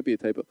Marshall. That might be a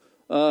typo.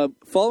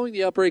 Following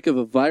the outbreak of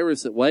a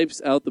virus that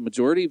wipes out the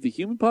majority of the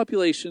human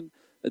population,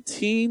 a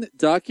teen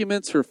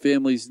documents her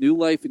family's new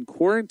life in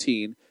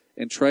quarantine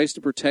and tries to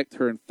protect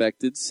her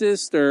infected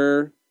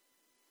sister.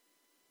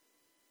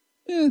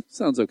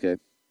 Sounds okay.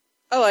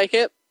 I like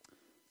it.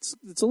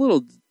 It's a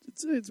little.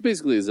 It's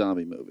basically a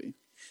zombie movie.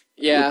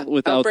 Yeah,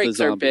 without outbreaks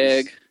the are zombies.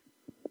 big.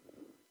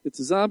 It's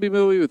a zombie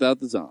movie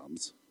without the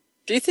zombs.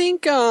 Do you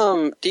think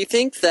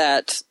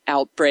that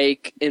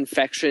outbreak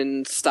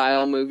infection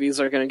style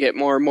movies are going to get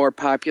more and more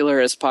popular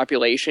as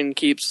population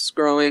keeps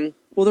growing?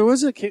 Well, there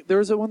was a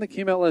one that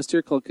came out last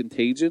year called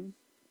Contagion.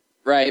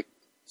 Right.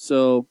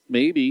 So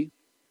maybe.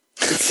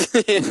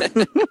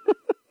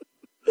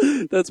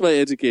 That's my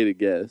educated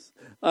guess.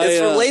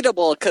 It's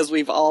relatable because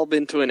we've all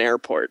been to an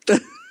airport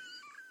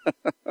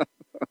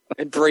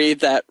and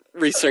breathed that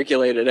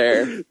recirculated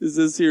air. Is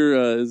this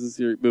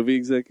your movie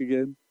exec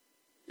again?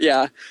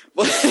 Yeah.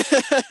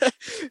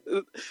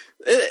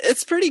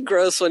 It's pretty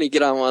gross when you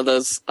get on one of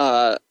those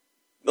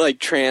like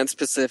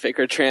trans-Pacific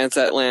or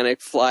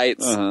transatlantic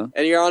flights,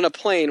 and you're on a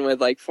plane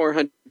with like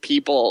 400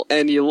 people,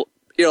 and you're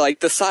like,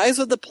 the size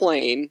of the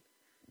plane,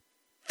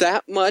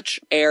 that much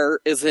air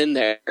is in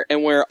there,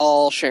 and we're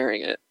all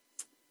sharing it.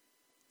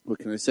 What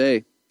can I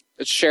say?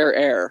 It's share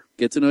air.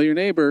 Get to know your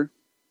neighbor,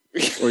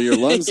 or your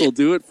lungs will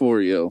do it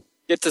for you.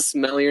 Get to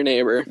smell your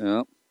neighbor.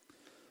 Yeah.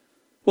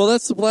 Well,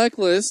 that's the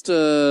Blacklist.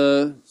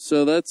 So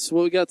that's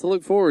what we got to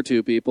look forward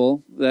to,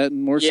 people. That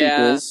and more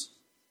sequels.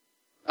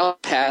 I'll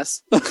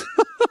pass.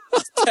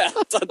 Pass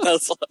on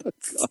those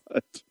ones.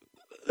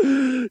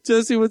 God.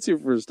 Jesse, what's your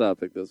first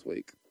topic this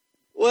week?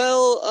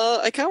 Well,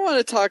 I kind of want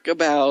to talk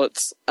about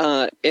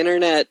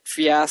internet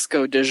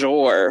fiasco du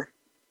jour,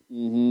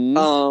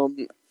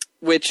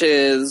 which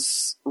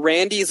is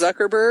Randy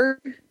Zuckerberg.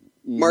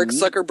 Mark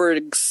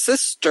Zuckerberg's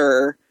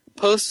sister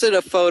posted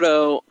a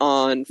photo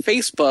on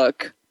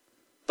Facebook,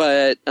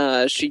 but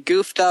she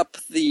goofed up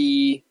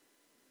the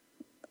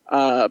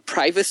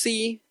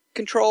privacy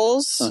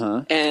controls,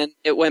 and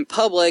it went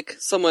public.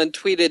 Someone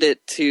tweeted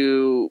it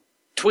to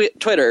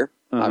Twitter,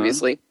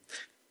 obviously,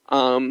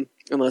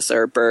 unless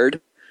they're a bird.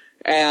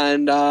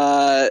 And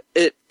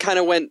it kind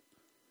of went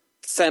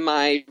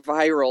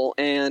semi-viral,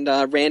 and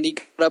Randy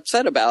got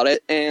upset about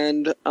it,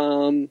 and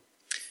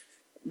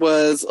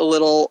was a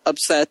little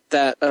upset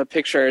that a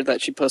picture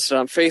that she posted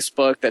on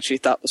Facebook that she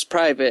thought was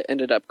private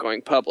ended up going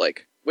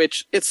public,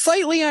 which it's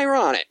slightly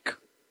ironic.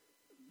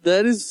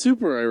 That is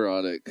super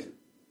ironic.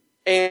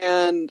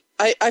 And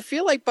I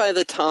feel like by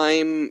the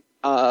time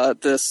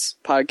this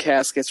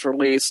podcast gets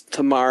released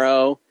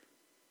tomorrow,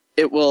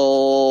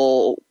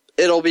 it'll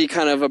be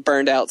kind of a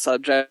burned out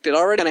subject. It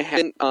already kind of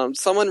happened.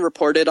 Someone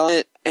reported on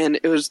it, and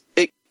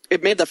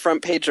it made the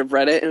front page of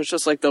Reddit, and it was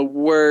just like the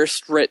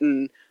worst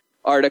written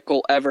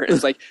article ever.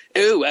 It's like,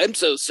 oh, I'm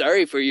so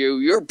sorry for you.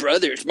 Your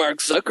brother's Mark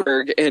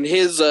Zuckerberg, and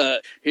his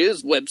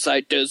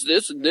website does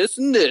this and this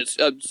and this.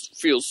 I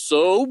feel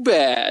so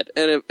bad,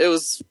 and it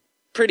was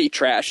pretty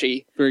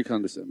trashy. Very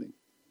condescending.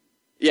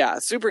 Yeah,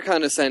 super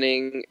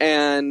condescending,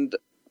 and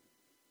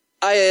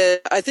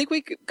I think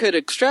we could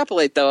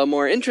extrapolate, though, a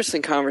more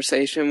interesting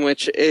conversation,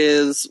 which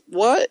is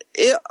what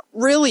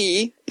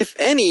really, if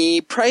any,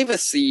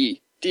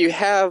 privacy do you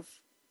have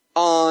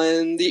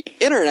on the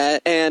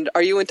internet, and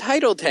are you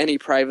entitled to any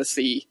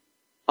privacy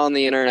on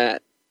the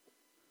internet?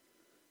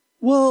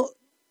 Well,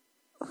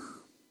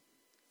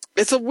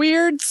 it's a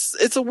weird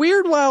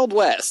Wild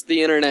West,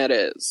 the internet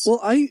is.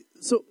 Well,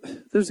 so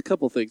there's a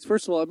couple things.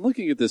 First of all, I'm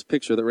looking at this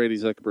picture that Randy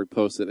Zuckerberg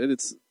posted, and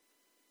it's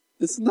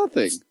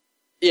nothing.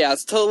 Yeah,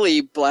 it's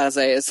totally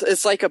blasé.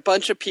 It's like a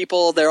bunch of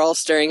people, they're all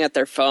staring at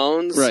their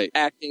phones, right,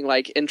 acting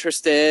like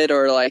interested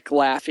or like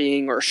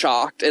laughing or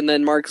shocked. And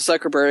then Mark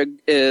Zuckerberg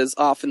is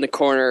off in the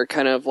corner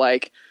kind of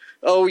like,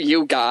 oh,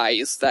 you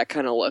guys, that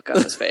kind of look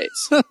on his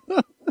face.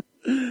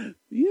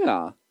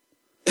 Yeah.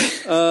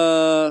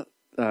 I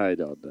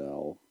don't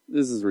know.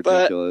 This is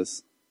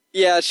ridiculous.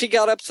 Yeah, she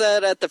got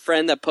upset at the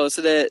friend that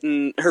posted it,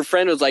 and her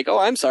friend was like, oh,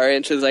 I'm sorry.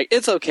 And she was like,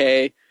 it's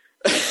okay.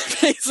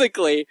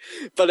 Basically,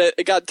 but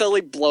it got totally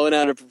blown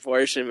out of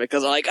proportion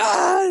because I'm like,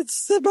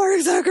 it's the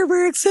Mark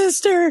Zuckerberg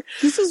sister.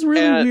 This is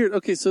really weird.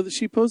 Okay, so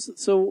she posted,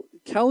 so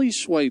Kelly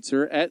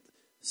Schweitzer at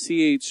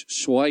CH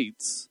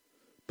Schweitz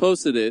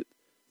posted it.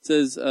 It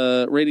says,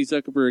 Randy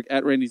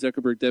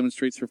Zuckerberg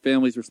demonstrates her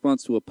family's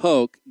response to a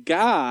poke.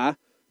 Guy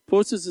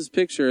posts his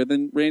picture, and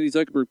then Randy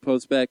Zuckerberg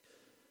posts back,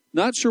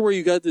 not sure where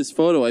you got this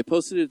photo. I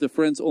posted it to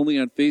friends only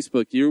on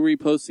Facebook. You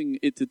reposting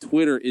it to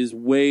Twitter is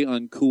way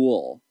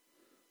uncool.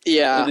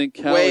 Yeah,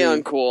 way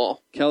uncool.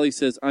 Kelly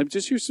says, I'm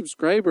just your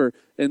subscriber,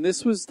 and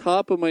this was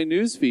top of my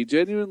newsfeed.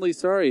 Genuinely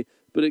sorry,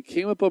 but it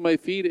came up on my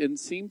feed and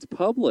seemed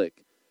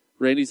public.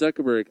 Randy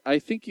Zuckerberg, I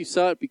think you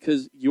saw it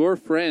because your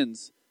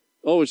friends...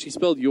 Oh, she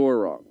spelled your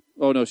wrong.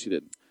 Oh, no, she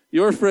didn't.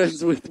 You're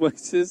friends with my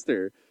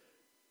sister.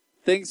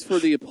 Thanks for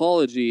the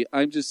apology.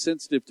 I'm just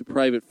sensitive to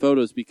private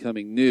photos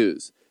becoming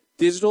news.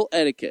 Digital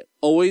etiquette.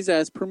 Always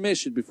ask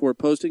permission before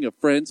posting a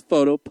friend's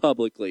photo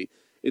publicly.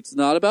 It's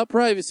not about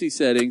privacy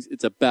settings.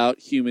 It's about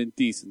human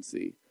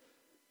decency.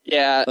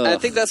 Yeah, I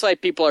think that's why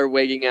people are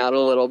wigging out a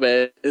little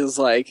bit, is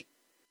like,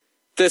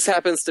 this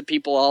happens to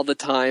people all the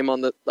time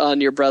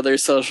on your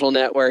brother's social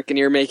network, and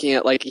you're making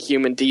it like a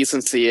human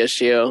decency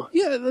issue.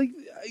 Yeah, like,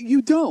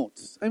 you don't.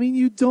 I mean,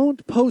 you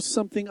don't post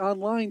something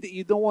online that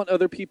you don't want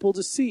other people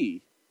to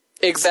see.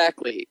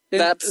 Exactly.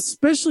 That's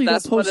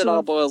what it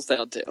all boils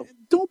down to.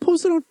 Don't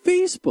post it on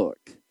Facebook.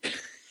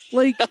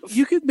 Like,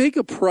 you could make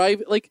a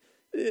private... Like,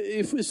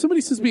 if somebody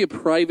sends me a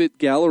private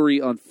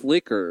gallery on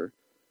Flickr,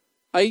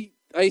 I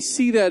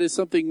see that as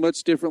something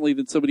much differently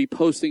than somebody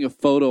posting a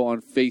photo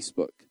on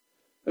Facebook.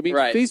 I mean,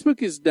 right.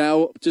 Facebook is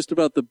now just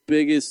about the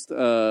biggest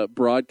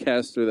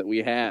broadcaster that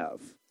we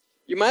have.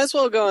 You might as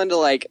well go into,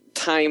 like,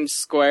 Times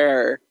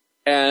Square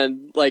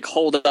and like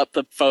hold up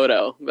the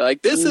photo. Be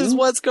like, this is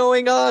what's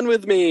going on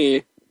with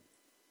me.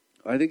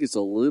 I think it's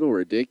a little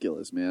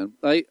ridiculous, man.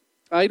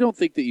 I don't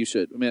think that you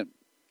should. I mean,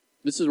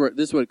 this is what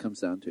it comes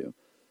down to.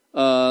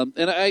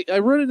 And I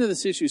run into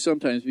this issue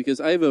sometimes because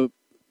I have a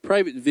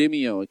private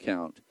Vimeo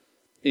account,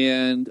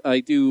 and I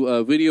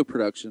do video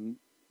production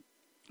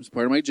as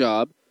part of my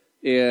job.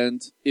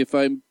 And if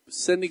I'm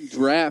sending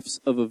drafts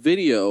of a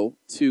video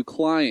to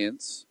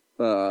clients,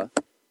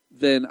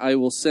 then I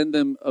will send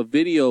them a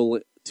video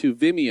to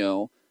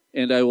Vimeo,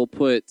 and I will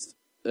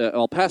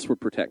I'll password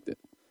protect it.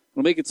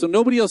 I'll make it so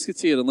nobody else can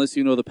see it unless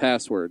you know the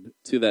password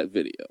to that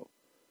video.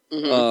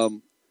 Mm-hmm.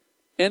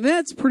 And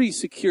that's pretty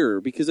secure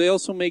because I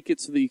also make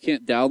it so that you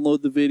can't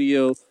download the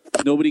video,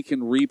 nobody can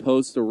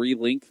repost or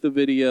relink the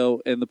video,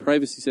 and the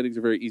privacy settings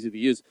are very easy to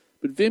use.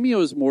 But Vimeo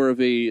is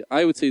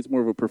I would say it's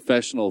more of a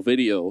professional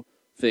video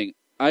thing.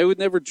 I would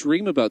never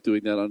dream about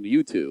doing that on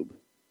YouTube.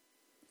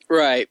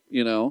 Right.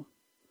 You know?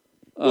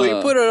 Well,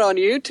 you put it on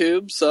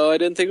YouTube, so I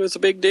didn't think it was a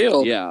big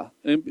deal. Yeah.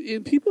 And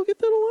people get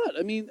that a lot.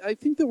 I mean, I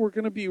think that we're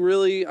going to be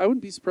I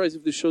wouldn't be surprised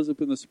if this shows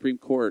up in the Supreme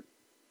Court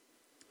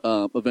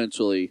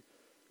eventually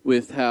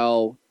with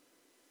how,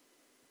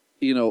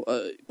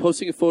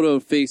 posting a photo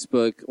on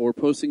Facebook or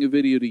posting a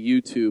video to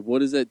YouTube, what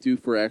does that do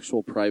for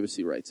actual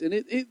privacy rights? And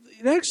it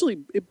actually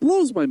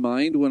blows my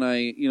mind when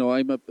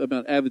I'm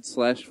an avid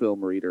slash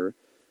film reader,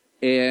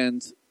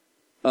 and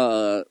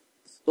a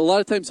lot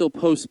of times they'll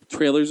post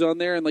trailers on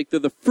there, and like they're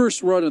the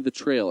first run of the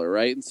trailer,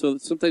 right? And so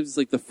sometimes it's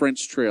like the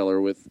French trailer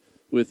with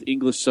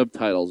English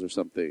subtitles or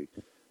something,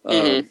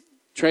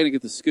 trying to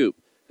get the scoop.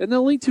 And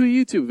they'll link to a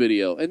YouTube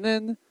video, and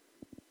then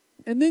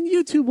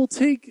YouTube will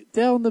take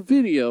down the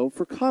video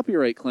for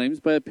copyright claims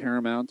by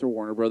Paramount or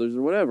Warner Brothers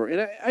or whatever.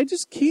 And I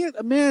just can't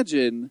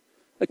imagine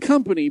a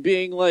company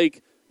being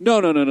like, no.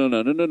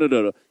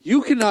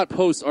 You cannot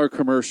post our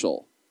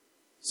commercial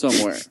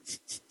somewhere.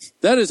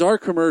 That is our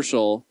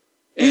commercial,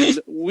 and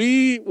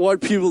we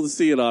want people to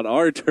see it on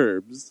our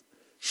terms.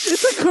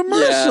 It's a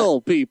commercial,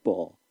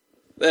 people.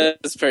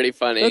 That's pretty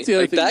funny. That's the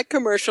other thing. That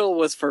commercial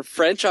was for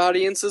French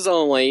audiences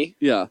only.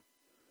 Yeah.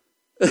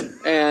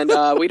 And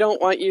we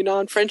don't want you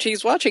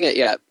non-Frenchies watching it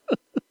yet.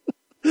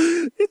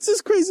 It's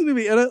just crazy to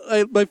me.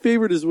 And my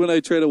favorite is when I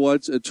try to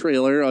watch a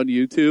trailer on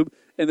YouTube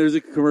and there's a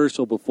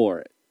commercial before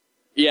it.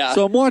 Yeah.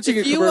 So I'm watching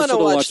a commercial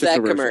to watch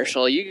that the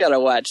commercial. You got to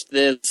watch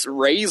this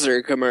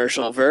Razor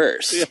commercial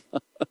first.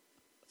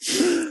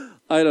 Yeah.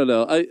 I don't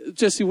know.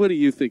 Jesse, what do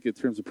you think in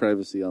terms of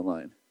privacy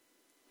online?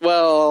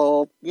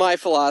 Well, my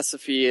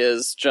philosophy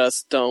is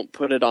just don't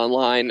put it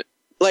online.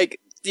 Like,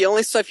 the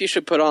only stuff you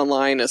should put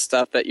online is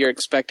stuff that you're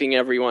expecting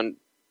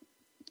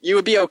you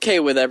would be okay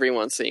with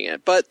everyone seeing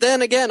it. But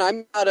then again,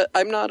 I'm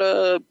not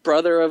a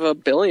brother of a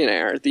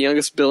billionaire, the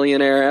youngest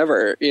billionaire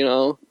ever,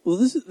 Well,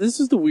 this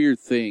is the weird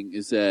thing,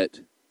 is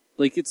that,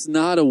 like, it's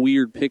not a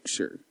weird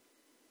picture.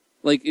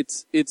 Like,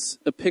 it's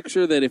a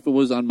picture that if it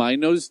was on my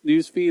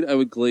news feed, I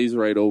would glaze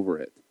right over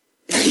it.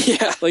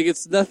 Yeah. Like,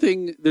 there's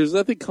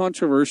nothing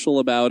controversial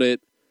about it.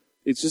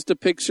 It's just a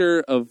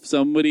picture of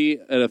somebody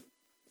at a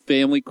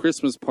family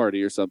Christmas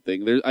party or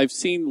something. I've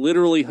seen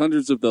literally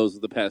hundreds of those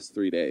in the past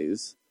 3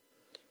 days.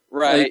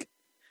 Right. Like,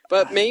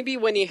 but maybe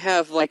when you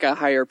have like a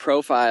higher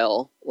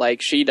profile,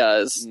 like she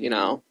does, you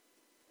got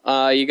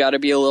to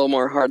be a little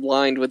more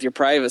hard-lined with your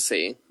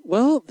privacy.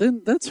 Well,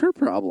 then that's her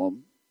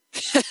problem.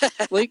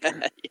 Like,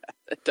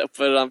 don't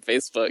put it on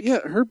Facebook. Yeah,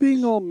 her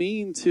being all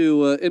mean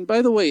to, and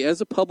by the way,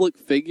 as a public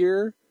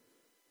figure,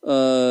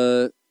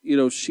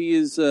 she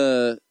is,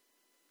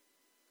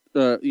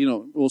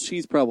 well,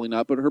 she's probably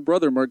not, but her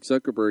brother, Mark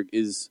Zuckerberg,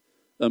 is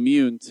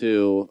immune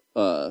to,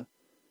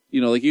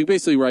 like, you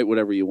basically write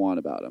whatever you want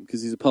about him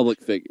because he's a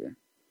public figure.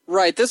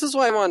 Right. This is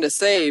what I wanted to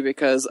say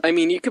because, I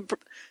mean,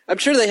 I'm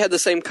sure they had the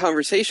same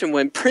conversation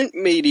when print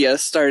media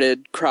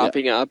started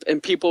cropping up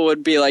and people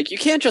would be like, you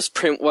can't just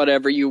print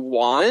whatever you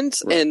want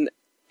and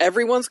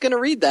everyone's going to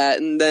read that.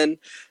 And then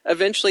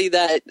eventually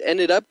that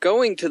ended up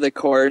going to the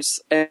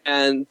courts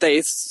and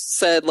they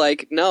said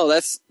like, no,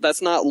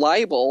 that's not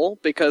libel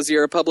because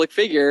you're a public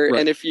figure.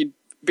 Right. And if you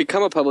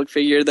become a public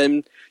figure,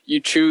 then you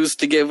choose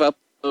to give up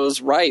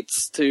those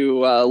rights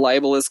to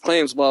libelous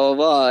claims, blah, blah,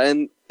 blah.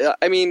 And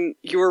I mean,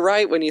 you were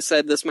right when you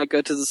said this might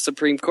go to the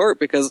Supreme Court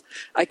because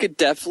I could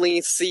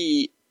definitely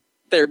see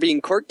there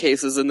being court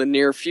cases in the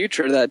near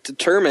future that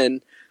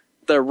determine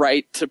the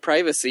right to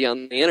privacy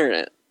on the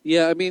internet.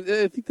 Yeah, I mean,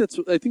 I think that's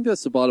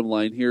the bottom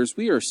line here is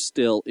we are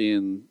still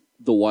in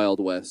the Wild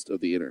West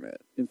of the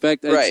internet. In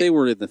fact, I'd say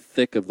we're in the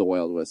thick of the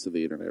Wild West of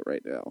the internet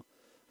right now.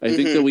 I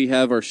think that we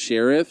have our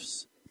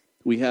sheriffs,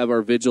 we have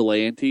our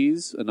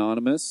vigilantes,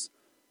 anonymous.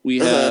 We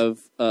have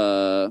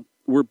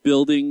we're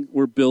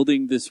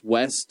building this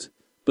West,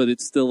 but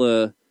it's still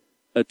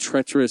a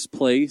treacherous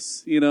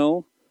place,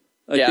 I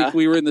think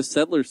we were in the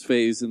settlers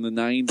phase in the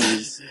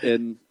 90s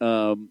and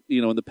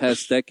in the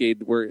past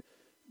decade we're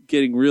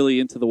getting really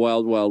into the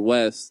wild, wild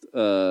West.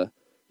 We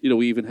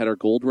even had our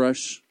gold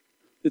rush.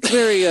 It's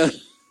very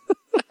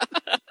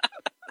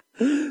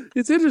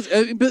it's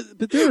interesting,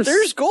 but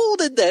there's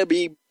gold in them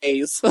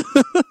days.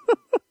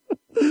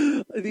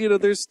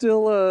 There's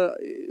still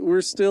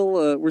we're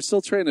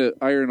still trying to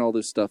iron all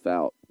this stuff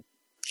out.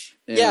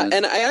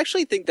 And I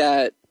actually think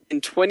that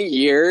in 20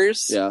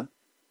 years, yeah,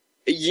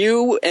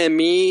 you and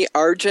me,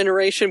 our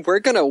generation, we're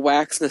going to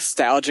wax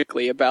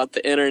nostalgically about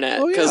the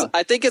internet because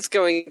I think it's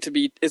going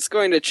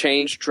to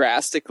change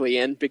drastically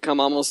and become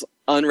almost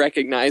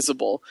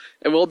unrecognizable.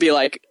 And we'll be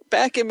like,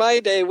 back in my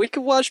day, we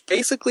could watch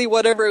basically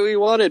whatever we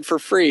wanted for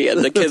free.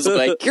 And the kids will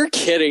be like, you're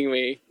kidding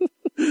me.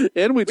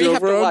 And we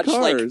drove our own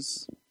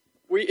cars.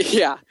 We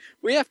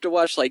have to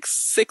watch like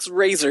 6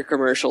 Razor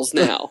commercials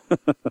now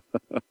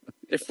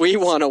if we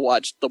want to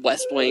watch The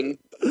West Wing.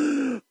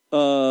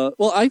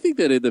 Well, I think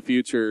that in the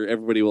future,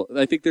 everybody will.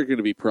 I think they're going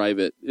to be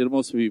private. It'll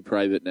mostly be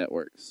private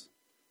networks.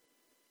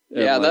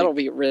 Yeah, that'll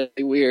be really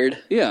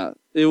weird. Yeah,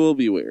 it will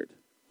be weird.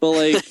 But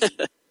like,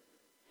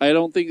 I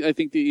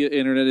think the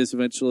internet is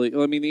eventually.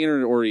 Well, I mean, the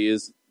internet already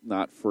is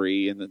not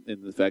free, in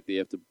the fact that you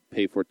have to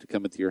pay for it to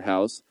come into your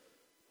house.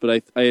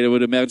 But I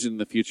would imagine in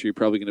the future you're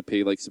probably going to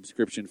pay like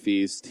subscription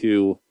fees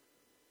to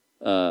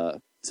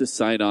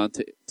sign on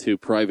to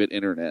private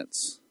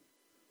internets.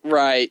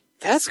 Right.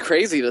 That's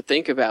crazy to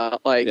think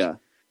about. Like,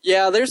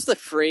 yeah, there's the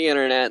free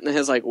internet and it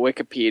has like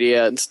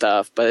Wikipedia and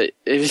stuff, but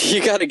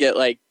you got to get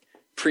like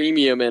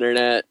premium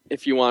internet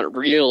if you want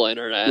real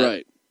internet.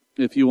 Right.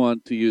 If you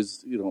want to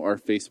use, our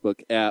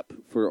Facebook app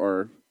for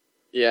our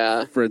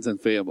friends and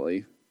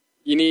family.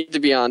 You need to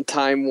be on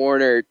Time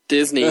Warner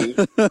Disney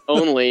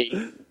only.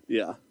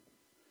 Yeah.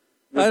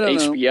 I don't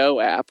know.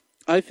 HBO app.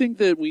 I think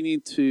that we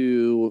need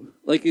to,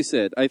 like you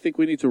said, I think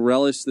we need to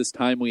relish this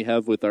time we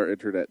have with our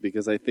internet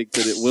because I think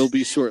that it will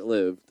be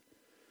short-lived.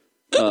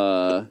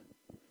 And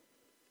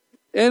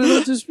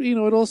it'll just,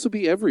 it'll also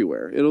be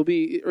everywhere. It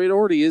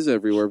already is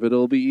everywhere, but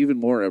it'll be even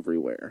more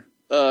everywhere.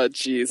 Oh,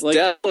 jeez. Like,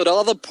 download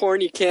all the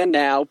porn you can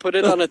now, put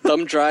it on a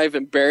thumb drive,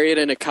 and bury it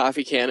in a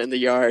coffee can in the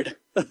yard.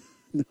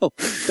 No,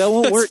 that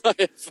won't work.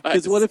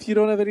 Because what if you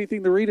don't have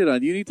anything to read it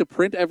on? You need to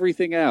print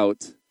everything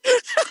out.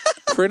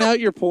 Print out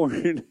your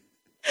porn.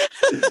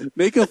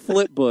 Make a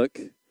flip book.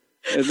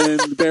 And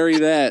then bury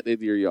that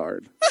in your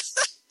yard.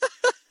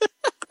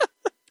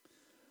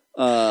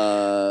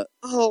 Oh,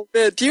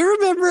 man. Do you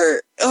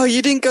remember... Oh,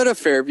 you didn't go to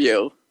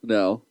Fairview.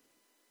 No.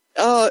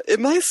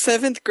 In my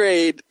 7th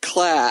grade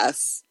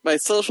class, my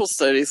social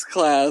studies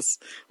class,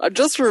 I'm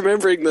just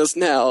remembering this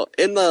now.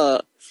 In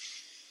the...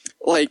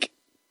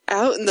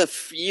 out in the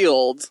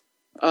field,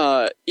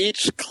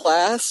 each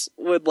class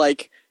would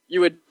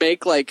you would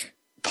make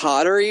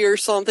pottery or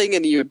something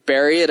and you would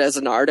bury it as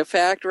an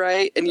artifact,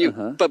 right?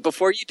 And but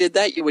before you did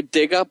that, you would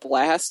dig up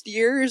last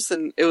year's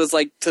and it was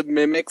to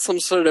mimic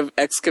some sort of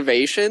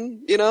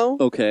excavation,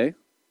 Okay.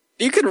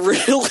 You could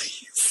really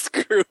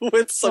screw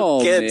with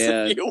some kids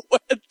if you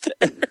went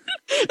there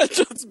and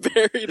just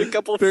buried a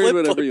couple flip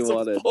whatever books you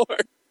wanted. of porn.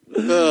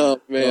 Oh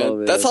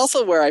man. That's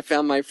also where I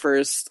found my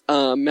first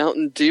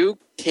Mountain Dew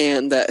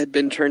can that had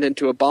been turned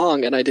into a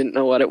bong, and I didn't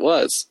know what it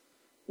was.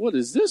 What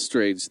is this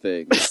strange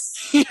thing?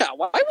 Yeah,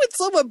 why would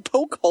someone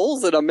poke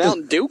holes in a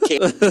Mountain Dew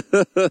can?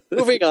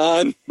 Moving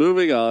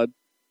on.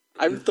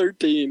 I'm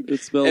 13.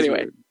 It smells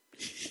weird.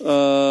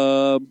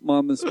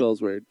 Mom, this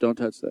smells weird. Don't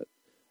touch that.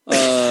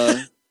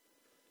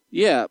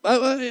 Yeah,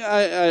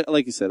 I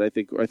like you said, I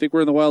think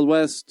we're in the Wild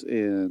West,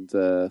 and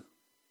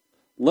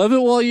love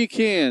it while you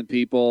can,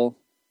 people.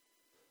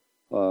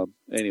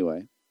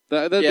 Anyway,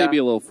 that may be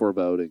a little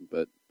foreboding,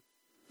 but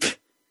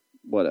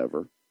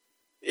whatever.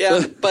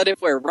 Yeah, but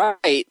if we're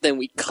right, then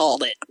we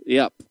called it.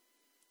 Yep.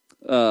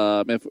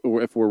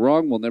 If we're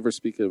wrong, we'll never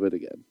speak of it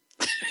again.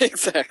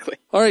 Exactly.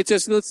 All right,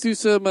 Jesse, let's do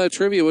some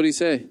trivia. What do you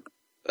say?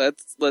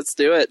 Let's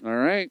do it. All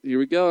right, here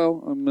we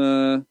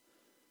go.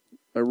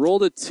 I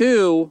rolled a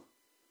 2.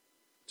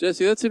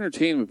 Jesse, that's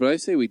entertainment, but I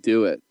say we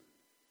do it.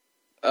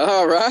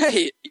 All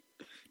right.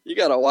 You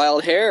got a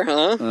wild hair,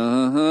 huh?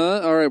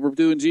 Uh-huh. All right, we're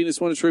doing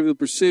Genus 1 of Trivial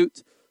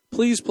Pursuit.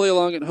 Please play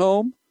along at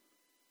home.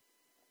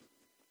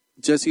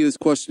 Jesse, this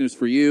question is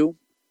for you.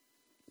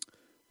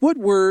 What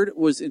word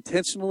was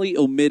intentionally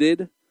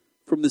omitted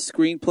from the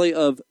screenplay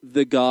of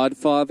The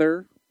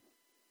Godfather?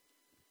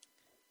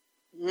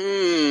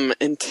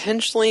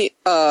 Intentionally?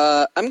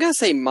 I'm going to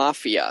say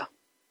mafia.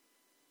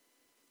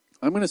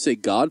 I'm going to say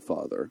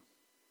Godfather.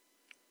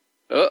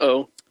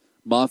 Uh-oh.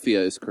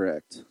 Mafia is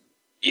correct.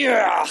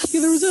 Yes!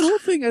 Yeah, there was that whole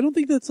thing. I don't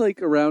think that's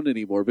around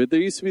anymore, but there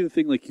used to be the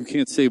thing you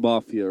can't say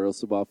mafia or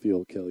else the mafia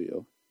will kill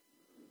you.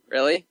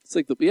 Really? It's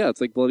like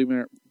Bloody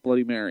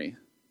Mary.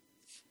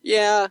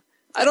 Yeah,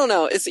 I don't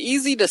know. It's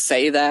easy to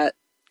say that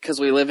because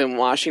we live in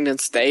Washington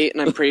State,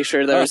 and I'm pretty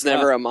sure there was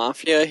never a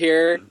mafia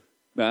here.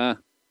 Nah.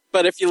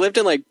 But if you lived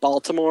in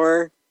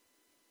Baltimore,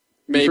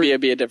 maybe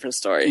it'd be a different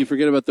story. You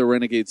forget about the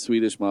renegade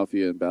Swedish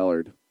mafia in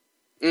Ballard.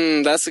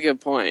 That's a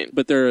good point.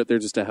 But they're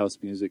just a house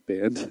music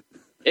band.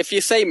 If you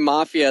say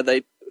mafia,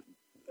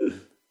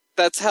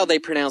 that's how they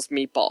pronounce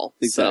meatball.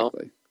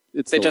 Exactly.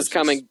 So they just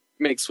come and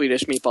make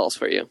Swedish meatballs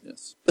for you.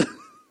 Yes.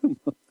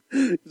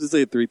 Just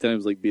say it 3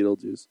 times like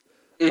Beetlejuice.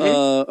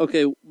 Mm-hmm.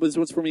 Okay, this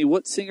one's for me.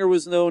 What singer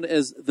was known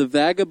as the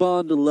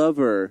Vagabond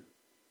Lover?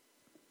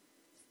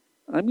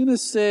 I'm going to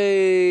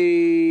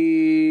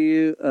say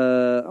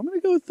I'm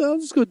gonna go with. I'll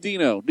just go with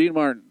Dino. Dean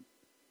Martin.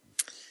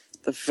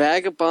 The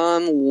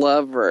Vagabond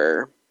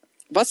Lover.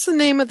 What's the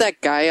name of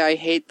that guy I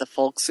hate? The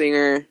folk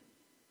singer.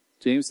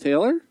 James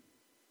Taylor.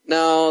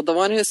 No, the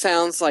one who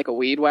sounds like a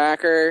weed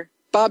whacker.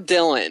 Bob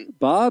Dylan.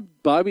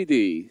 Bobby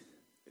D.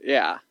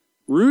 Yeah,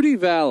 Rudy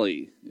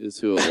Valley is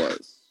who it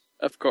was.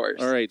 of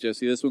course. All right,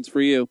 Jesse, this one's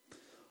for you.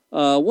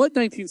 What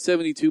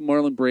 1972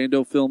 Marlon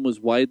Brando film was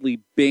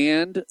widely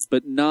banned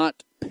but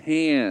not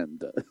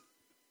panned?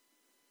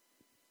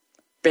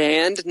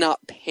 Banned,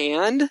 not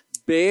panned?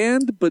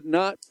 Banned but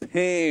not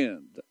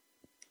panned.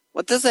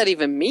 What does that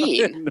even I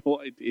mean? have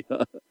no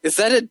idea. Is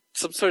that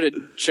some sort of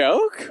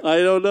joke? I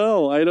don't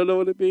know. I don't know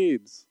what it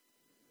means.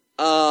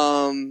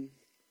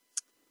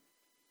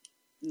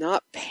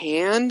 Not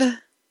panned?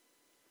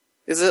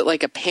 Is it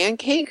like a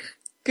pancake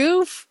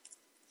goof?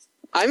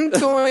 I'm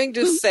going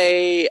to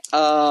say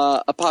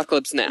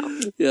Apocalypse Now.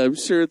 Yeah, I'm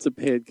sure it's a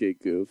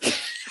pancake goof.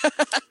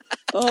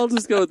 I'll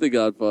just go with The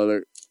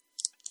Godfather.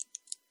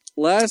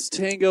 Last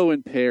Tango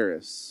in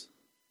Paris.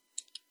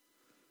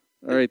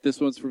 All right, this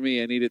one's for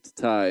me. I need it to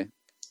tie.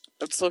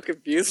 I'm so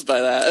confused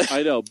by that.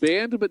 I know.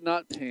 Banned but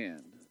not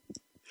panned.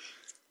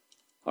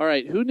 All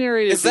right, who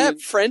narrated... Is that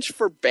French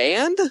for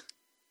band?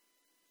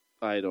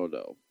 I don't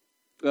know.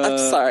 I'm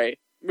sorry.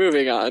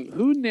 Moving on.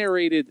 Who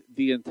narrated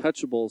The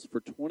Untouchables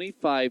for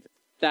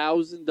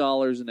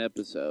 $25,000 an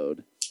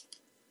episode?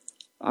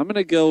 I'm going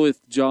to go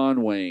with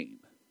John Wayne.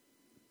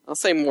 I'll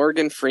say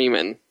Morgan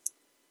Freeman.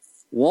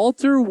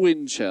 Walter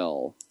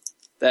Winchell.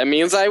 That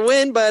means I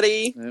win,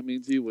 buddy. That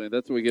means you win.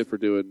 That's what we get for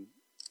doing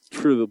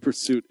Trivial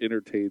Pursuit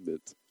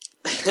Entertainment.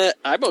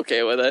 I'm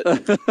okay with it.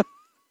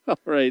 All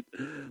right.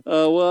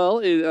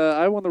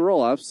 I won the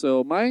roll-off,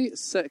 so my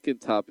second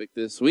topic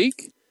this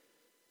week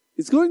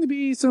is going to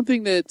be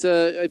something that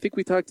I think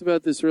we talked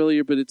about this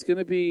earlier, but it's going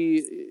to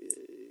be...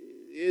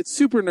 It's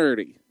super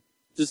nerdy.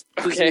 Just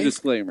okay. a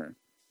disclaimer.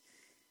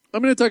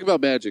 I'm going to talk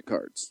about Magic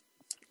cards.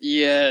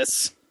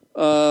 Yes.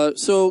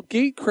 So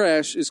Gate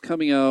Crash is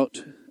coming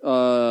out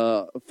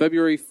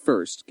February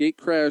 1st. Gate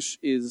Crash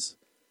is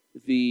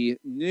the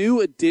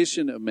new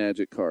edition of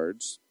Magic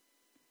cards.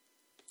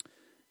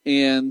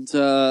 And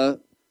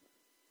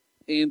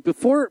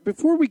before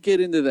we get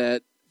into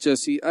that,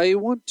 Jesse, I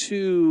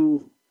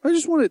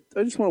just want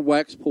to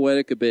wax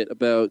poetic a bit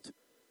about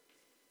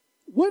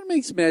what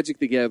makes Magic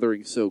the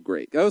Gathering so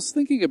great. I was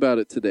thinking about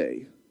it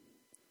today.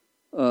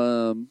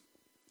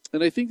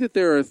 And I think that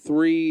there are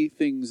three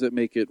things that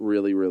make it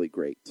really, really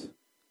great.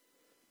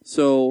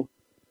 So,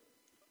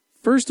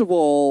 first of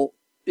all,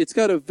 it's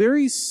got a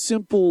very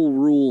simple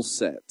rule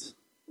set.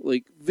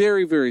 Like,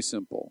 very, very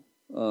simple.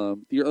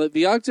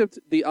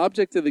 The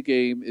object of the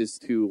game is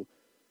to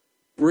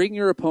bring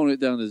your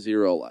opponent down to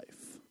 0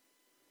 life.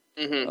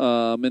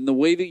 Mm-hmm. And the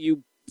way that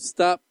you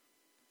stop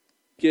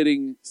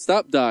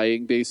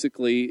dying,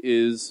 basically,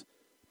 is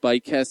by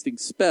casting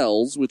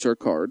spells, which are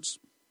cards.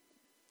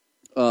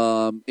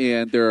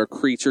 And there are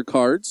creature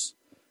cards,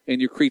 and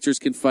your creatures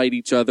can fight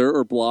each other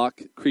or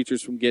block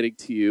creatures from getting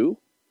to you.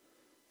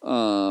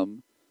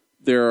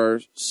 There are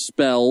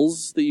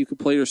spells that you can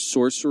play, or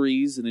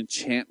sorceries and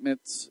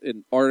enchantments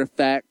and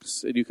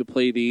artifacts, and you can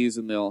play these,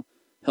 and they'll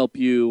help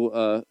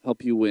you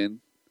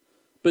win.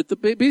 But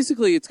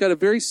basically, it's got a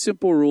very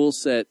simple rule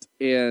set,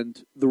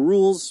 and the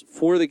rules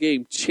for the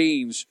game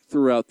change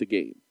throughout the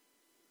game,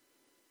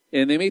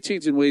 and they may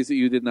change in ways that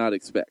you did not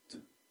expect.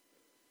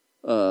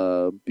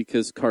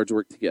 Because cards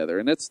work together.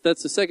 And that's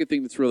the second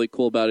thing that's really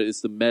cool about it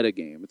is the meta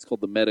game. It's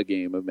called the meta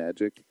game of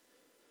Magic.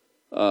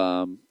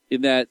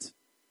 In that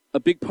a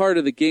big part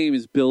of the game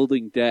is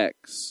building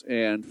decks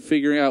and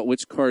figuring out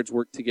which cards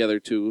work together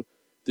to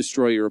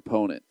destroy your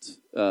opponent.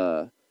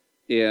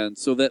 And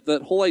so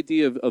that whole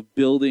idea of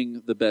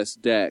building the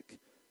best deck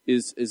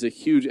is a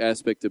huge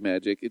aspect of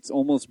Magic. It's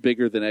almost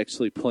bigger than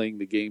actually playing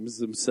the games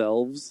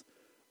themselves.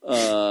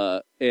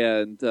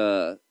 And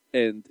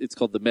it's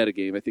called the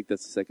metagame. I think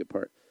that's the second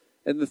part.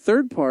 And the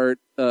third part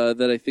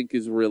that I think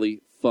is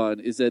really fun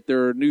is that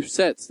there are new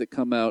sets that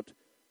come out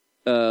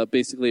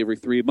basically every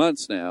 3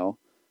 months now.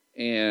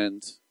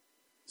 And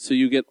so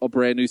you get a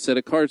brand new set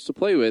of cards to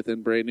play with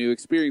and brand new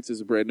experiences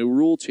and brand new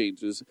rule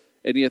changes.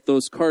 And yet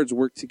those cards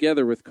work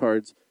together with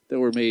cards that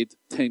were made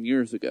 10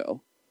 years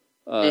ago.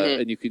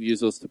 And you can use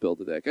those to build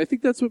a deck. I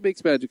think that's what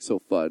makes Magic so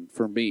fun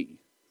for me.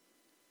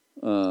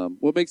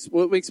 What makes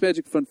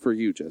Magic fun for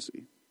you,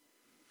 Jesse?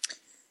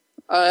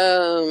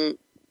 Well,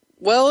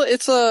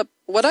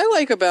 what I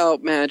like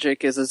about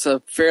Magic is it's a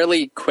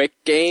fairly quick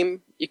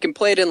game. You can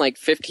play it in like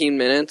 15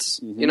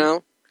 minutes, you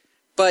know?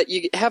 But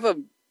you have a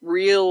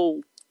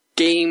real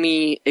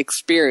gamey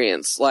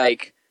experience.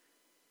 Like,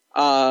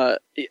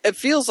 it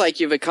feels like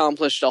you've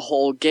accomplished a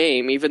whole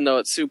game, even though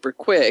it's super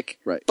quick.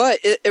 Right. But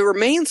it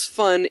remains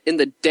fun in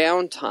the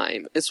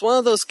downtime. It's one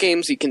of those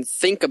games you can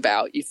think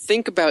about. You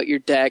think about your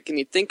deck, and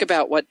you think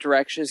about what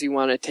directions you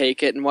want to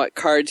take it, and what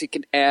cards you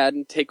can add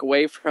and take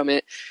away from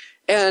it.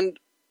 And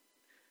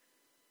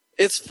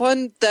it's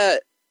fun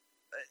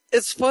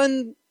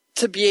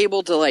to be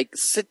able to, like,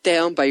 sit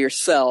down by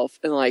yourself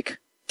and, like,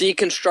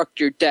 deconstruct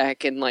your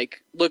deck and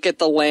like look at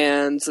the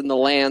lands and the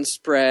land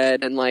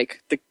spread and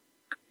like the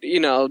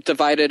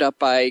divide it up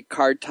by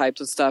card types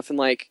and stuff and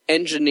like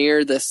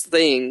engineer this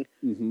thing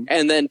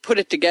and then put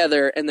it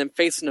together and then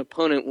face an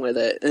opponent with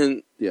it.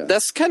 And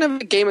that's kind of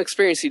a game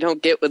experience you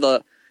don't get with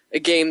a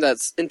game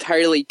that's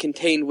entirely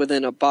contained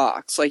within a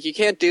box. Like you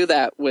can't do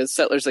that with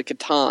Settlers of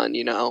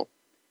Catan,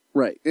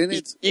 Right. And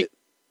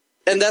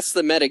and that's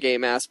the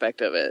metagame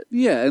aspect of it.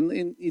 Yeah,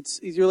 and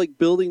you're like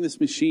building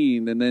this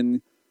machine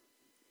and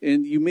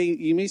you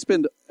may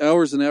spend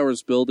hours and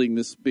hours building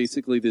this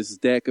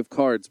deck of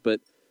cards, but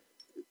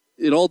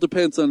it all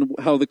depends on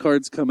how the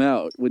cards come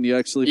out when you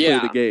actually play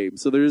the game.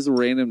 So there is a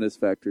randomness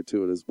factor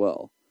to it as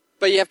well.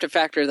 But you have to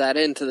factor that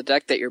into the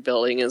deck that you're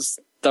building is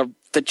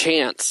the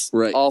chance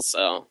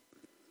also.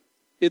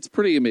 It's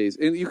pretty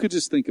amazing. And you could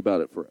just think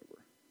about it forever.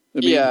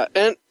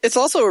 And it's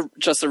also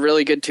just a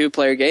really good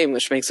two-player game,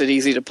 which makes it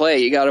easy to play.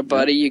 You got a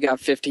buddy, you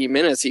got 15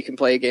 minutes, you can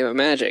play a game of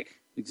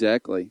Magic.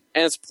 Exactly.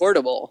 And it's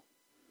portable.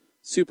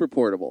 Super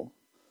portable.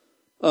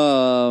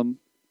 So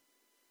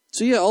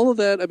yeah, all of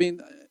that,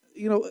 and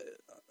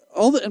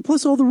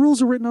plus all the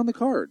rules are written on the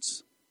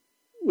cards,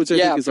 which I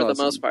think is awesome. Yeah, for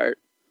the most part.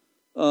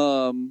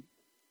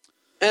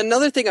 And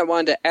another thing I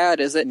wanted to add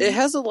is that it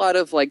has a lot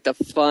of like the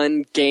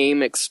fun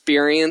game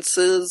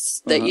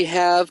experiences that you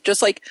have.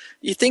 Just like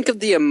you think of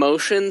the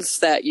emotions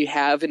that you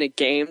have in a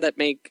game that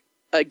make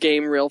a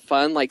game real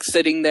fun, like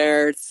sitting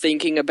there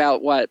thinking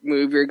about what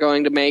move you're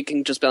going to make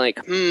and just be like,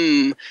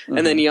 And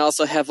then you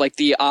also have like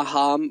the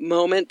aha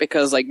moment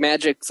because like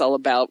Magic's all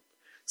about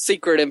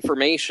secret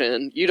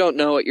information. You don't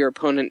know what your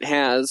opponent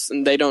has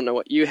and they don't know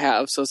what you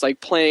have. So it's like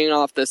playing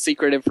off the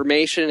secret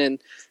information and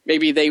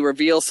maybe they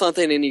reveal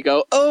something and you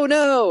go, oh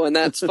no, and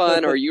that's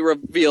fun. Or you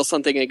reveal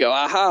something and go,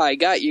 aha, I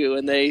got you.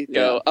 And they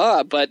go,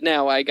 but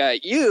now I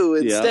got you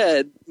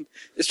instead. Yeah.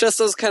 It's just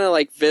those kind of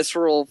like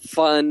visceral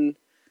fun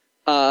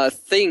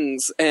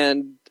things.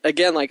 And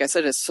again, like I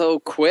said, it's so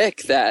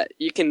quick that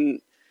you can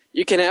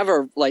have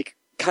a like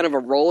kind of a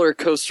roller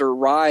coaster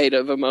ride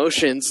of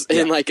emotions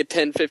in like a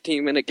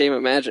 10-15 minute game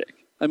of Magic.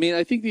 I mean,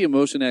 I think the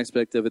emotion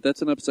aspect of it,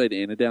 that's an upside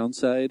and a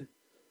downside.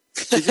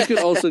 Because you could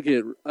also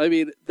get,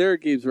 there are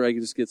games where I can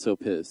just get so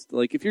pissed.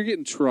 Like, if you're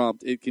getting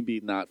trumped, it can be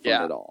not fun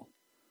at all.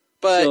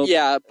 But,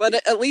 but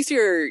at least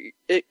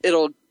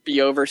it'll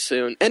be over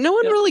soon. And no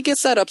one really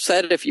gets that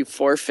upset if you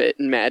forfeit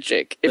in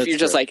Magic. If you're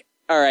just like,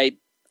 all right,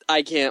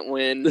 I can't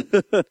win.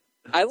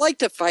 I like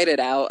to fight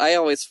it out. I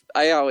always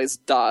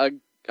dog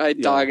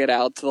it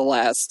out to the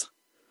last.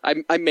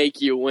 I make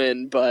you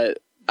win, but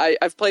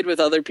I've played with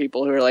other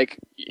people who are like,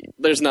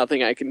 there's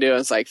nothing I can do.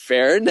 And it's like,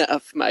 fair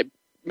enough.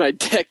 My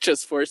deck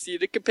just forced you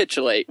to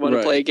capitulate. Want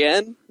to play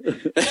again?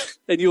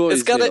 And you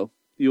always do.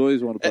 You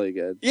always want to play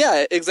again.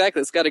 Yeah,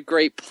 exactly. It's got a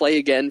great play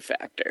again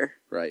factor.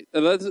 Right.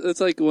 And that's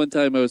like one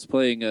time I was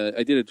playing,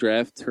 I did a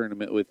draft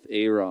tournament with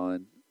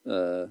Aaron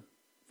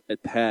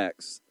at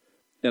PAX.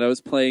 And I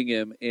was playing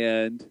him,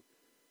 and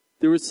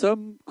there was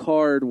some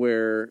card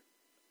where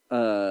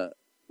I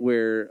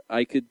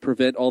could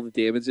prevent all the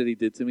damage that he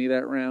did to me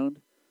that round.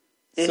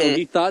 So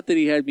he thought that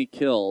he had me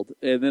killed,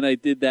 and then I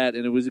did that,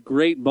 and it was a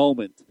great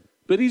moment.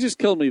 But he just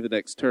killed me the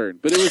next turn.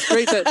 But it was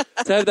great to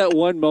have that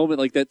one moment,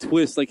 like that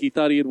twist, like he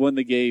thought he had won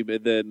the game,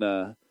 and then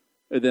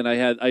I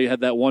had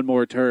that one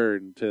more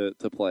turn to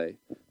play.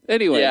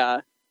 Anyway,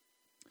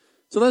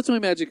 so that's why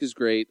Magic is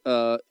great.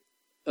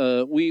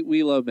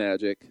 We love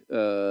Magic.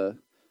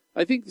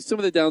 I think some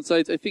of the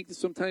downsides. I think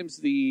sometimes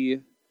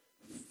the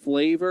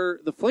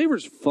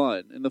flavor's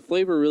fun, and the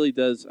flavor really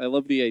does. I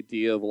love the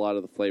idea of a lot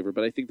of the flavor,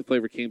 but I think the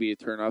flavor can be a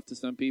turnoff to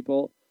some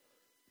people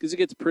because it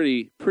gets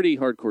pretty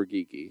hardcore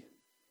geeky.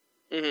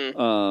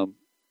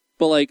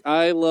 But like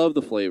I love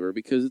the flavor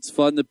because it's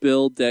fun to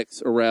build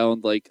decks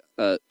around like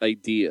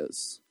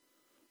ideas.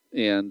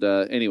 And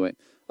anyway,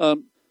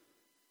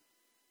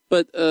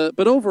 but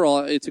overall,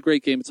 it's a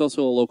great game. It's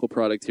also a local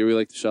product here. We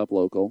like to shop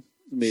local.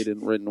 It's made in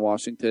Renton,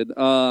 Washington.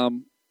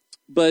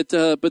 But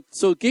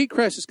so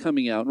Gatecrash is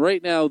coming out, and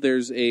right now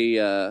there's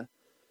a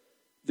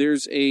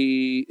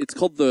it's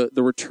called the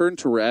Return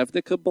to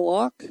Ravnica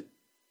block.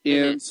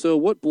 And so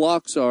what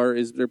blocks are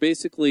is they're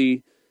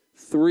basically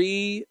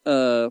three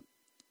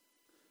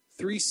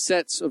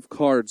sets of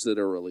cards that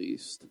are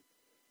released.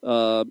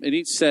 And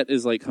each set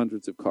is like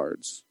hundreds of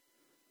cards.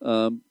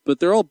 But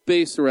they're all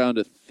based around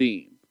a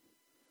theme.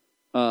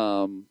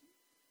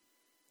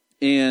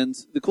 And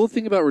the cool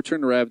thing about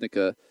Return to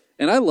Ravnica,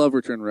 and I love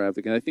Return to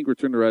Ravnica, and I think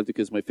Return to Ravnica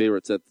is my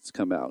favorite set that's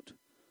come out.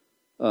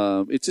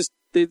 It's just,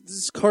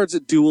 these cards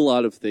that do a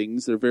lot of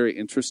things. They're very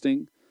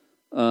interesting.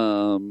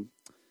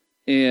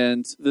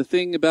 And the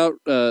thing about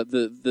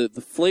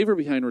the flavor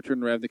behind Return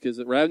to Ravnica is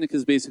that Ravnica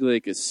is basically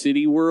like a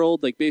city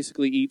world. Like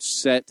basically each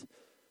set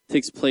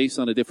takes place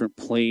on a different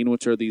plane,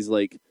 which are these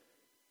like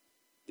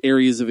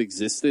areas of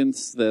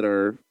existence that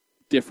are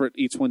different,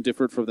 each one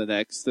different from the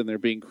next, and they're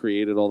being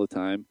created all the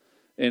time.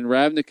 And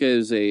Ravnica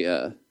is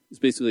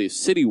basically a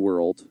city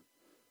world,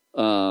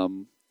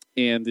 and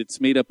it's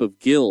made up of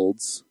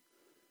guilds.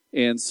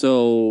 And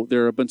so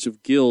there are a bunch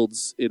of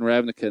guilds in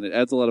Ravnica, and it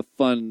adds a lot of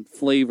fun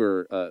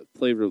flavor to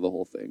the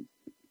whole thing.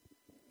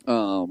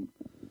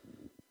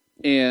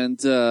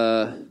 And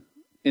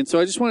so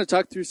I just want to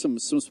talk through some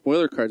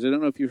spoiler cards. I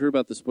don't know if you heard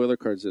about the spoiler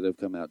cards that have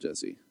come out,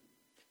 Jesse.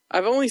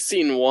 I've only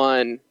seen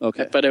one,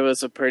 Okay. but it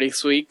was a pretty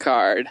sweet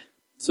card.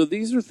 So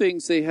these are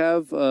things they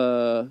have,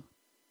 what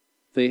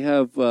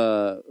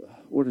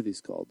are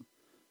these called?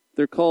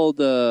 They're called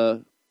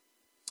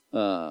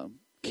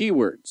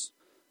keywords.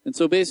 And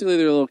so basically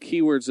they're little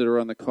keywords that are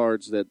on the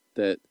cards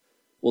that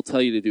will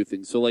tell you to do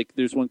things. So like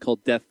there's one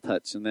called Death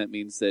Touch, and that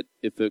means that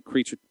if a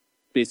creature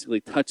basically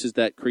touches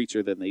that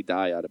creature, then they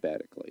die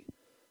automatically.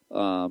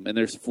 And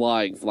there's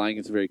Flying. Flying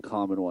is a very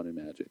common one in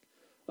Magic.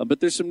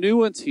 But there's some new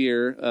ones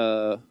here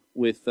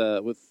with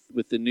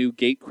the new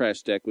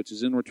Gatecrash deck, which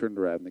is in Return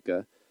to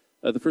Ravnica.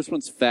 The first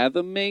one's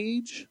Fathom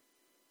Mage.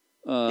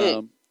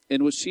 And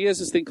what she has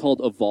this thing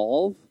called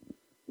Evolve,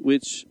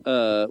 which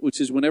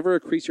is whenever a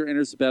creature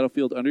enters the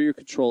battlefield under your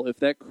control, if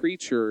that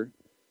creature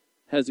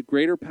has a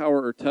greater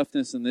power or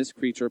toughness than this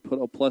creature,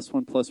 put a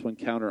 +1/+1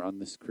 counter on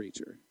this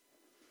creature.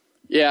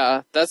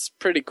 Yeah, that's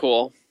pretty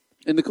cool.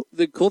 And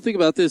the cool thing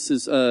about this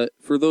is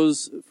for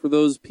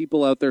those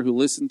people out there who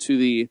listen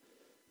to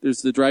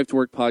there's the Drive to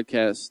Work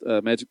podcast,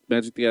 Magic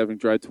the Gathering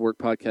Drive to Work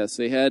podcast.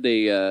 They had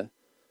a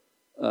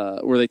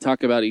where they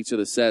talk about each of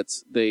the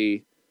sets.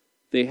 They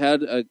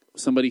had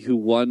somebody who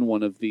won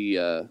one of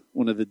the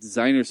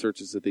designer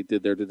searches that they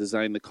did there to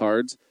design the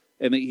cards,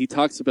 and he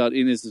talks about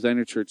in his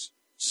designer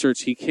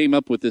search he came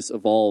up with this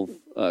Evolve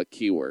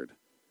keyword.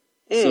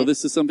 So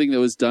this is something that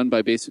was done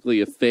by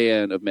basically a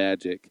fan of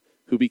Magic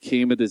who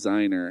became a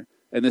designer,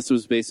 and this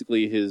was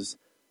basically his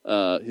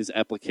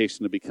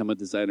application to become a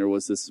designer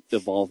was this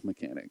Evolve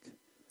mechanic.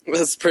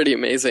 That's pretty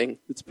amazing.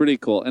 It's pretty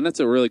cool, and that's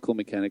a really cool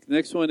mechanic. The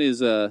next one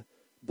is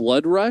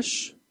Blood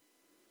Rush,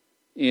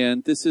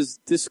 and this is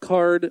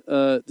discard.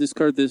 A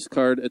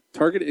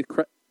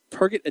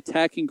target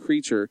attacking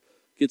creature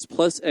gets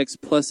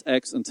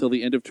 +X/+X until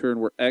the end of turn,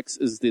 where X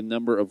is the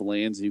number of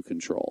lands you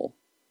control.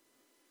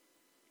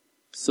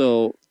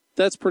 So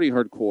that's pretty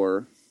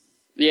hardcore.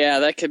 Yeah,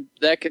 that could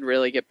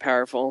really get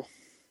powerful.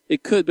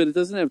 It could, but it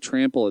doesn't have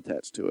trample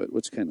attached to it,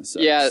 which kind of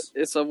sucks. Yeah,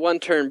 it's a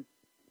one-turn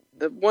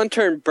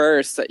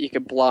burst that you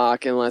could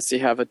block unless you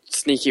have a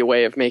sneaky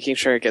way of making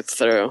sure it gets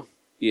through.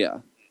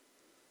 Yeah.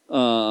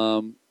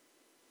 But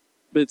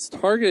it's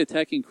target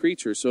attacking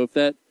creature, so if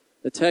that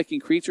attacking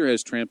creature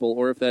has trample,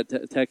 or if that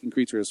attacking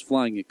creature is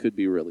flying, it could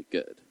be really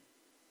good.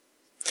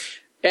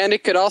 And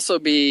it could also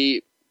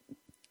be,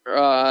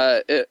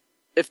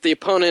 if the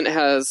opponent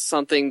has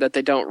something that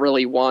they don't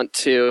really want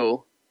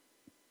to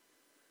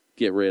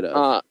get rid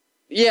of.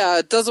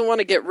 It doesn't want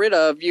to get rid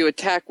of. You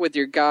attack with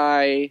your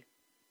guy,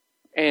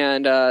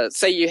 and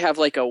say you have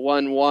like a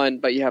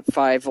 1/1, but you have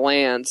 5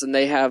 lands, and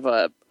they have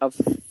a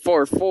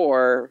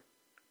 4/4.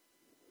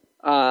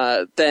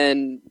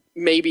 Then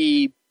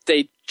maybe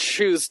they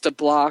choose to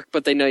block,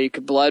 but they know you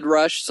could Blood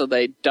Rush, so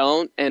they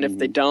don't. And if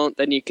they don't,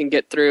 then you can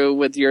get through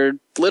with your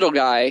little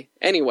guy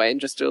anyway, and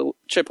just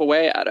chip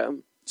away at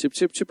him. Chip,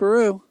 chip,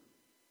 chipperoo.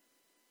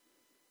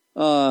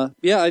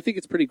 Yeah, I think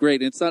it's pretty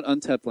great. It's not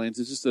untapped lands.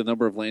 It's just a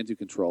number of lands you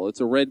control. It's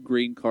a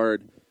red-green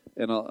card,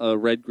 and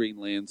red-green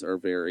lands are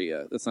very...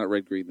 that's not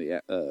red-green,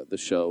 the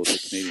show, the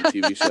Canadian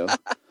TV show.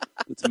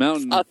 It's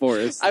Mountain and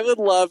Forest. I would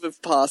love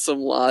if Possum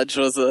Lodge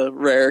was a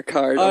rare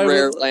card,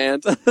 rare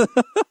land.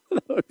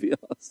 That would be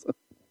awesome.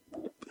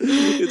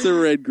 It's a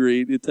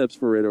red-green. It taps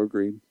for red or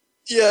green.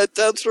 Yeah, it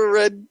taps for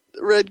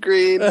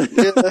red-green.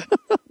 Yeah.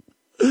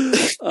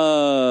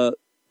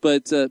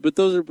 But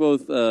those are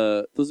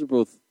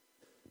both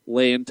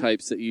land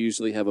types that you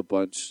usually have a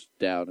bunch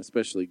down,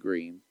 especially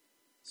green.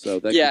 So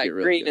that could get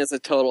really green good. is a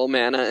total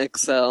mana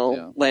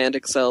land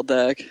Excel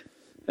deck.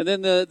 And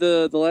then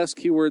the last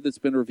keyword that's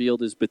been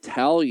revealed is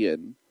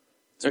Battalion.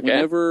 So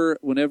okay.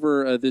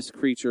 Whenever this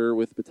creature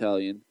with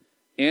Battalion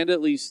and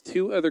at least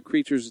 2 other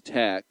creatures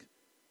attack,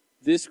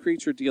 this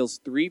creature deals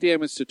 3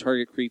 damage to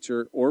target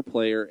creature or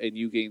player, and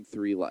you gain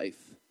 3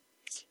 life.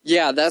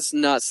 Yeah, that's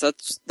nuts.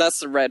 That's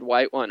the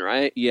red-white one,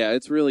 right? Yeah,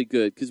 it's really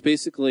good because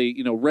basically,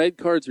 red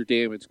cards are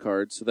damage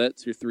cards, so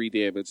that's your 3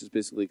 damage. It's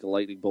basically like a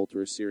lightning bolt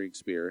or a searing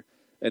spear,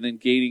 and then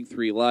gaining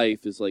 3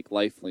 life is like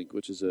lifelink,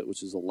 which is a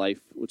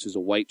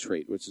white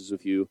trait, which is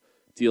if you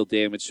deal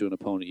damage to an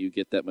opponent, you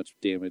get that much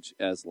damage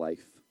as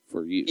life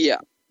for you.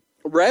 Yeah,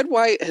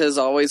 red-white has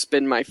always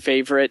been my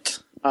favorite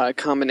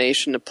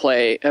combination to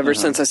play ever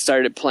since I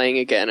started playing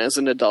again as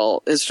an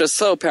adult. It's just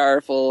so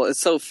powerful. It's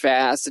so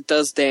fast. It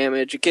does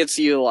damage. It gives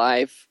you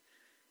life.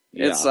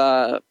 Yeah. It's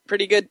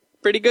pretty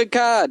good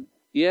card.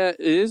 Yeah, it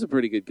is a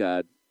pretty good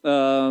card.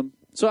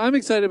 So I'm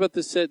excited about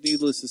this set,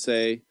 needless to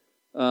say.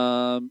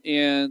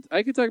 And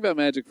I could talk about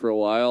Magic for a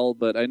while,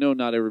 but I know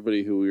not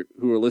everybody who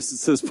are listening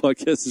to this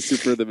podcast is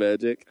super into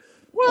Magic.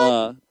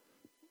 What?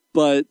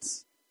 But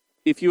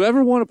if you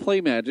ever want to play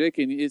Magic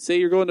and say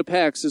you're going to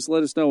PAX, just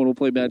let us know and we'll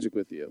play Magic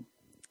with you.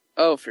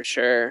 Oh, for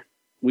sure.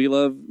 We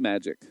love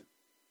Magic,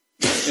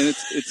 and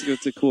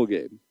it's a cool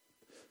game.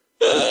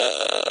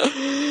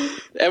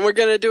 And we're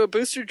gonna do a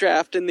booster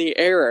draft in the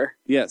Error,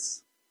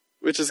 Yes.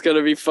 which is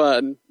gonna be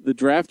fun. The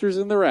drafters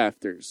and the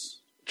rafters.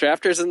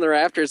 Drafters in the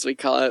Rafters, we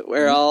call it.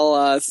 We're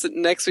all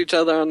sitting next to each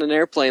other on an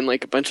airplane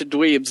like a bunch of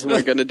dweebs, and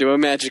we're going to do a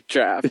Magic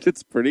draft,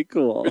 It's pretty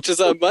cool. which is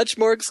a much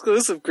more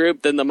exclusive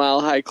group than the Mile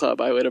High Club,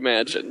 I would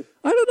imagine.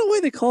 I don't know why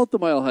they call it the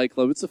Mile High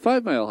Club. It's a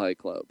 5 Mile High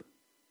Club.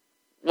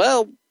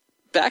 Well,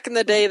 back in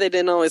the day, they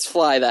didn't always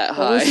fly that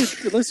high.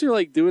 Unless you're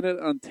like doing it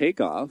on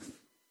takeoff.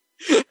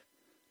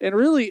 And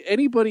really,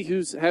 anybody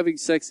who's having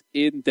sex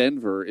in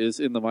Denver is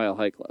in the Mile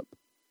High Club.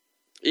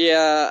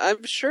 Yeah,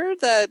 I'm sure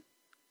that...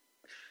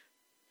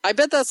 I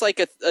bet that's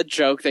like a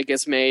joke that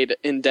gets made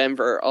in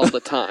Denver all the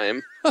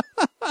time.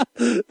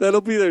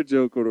 That'll be their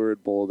joke when we're in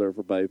Boulder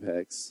for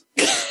BiPAX.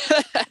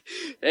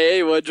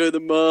 Hey, want to join the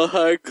Mile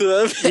High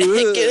Club?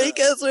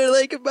 Because we're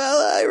like a mile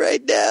high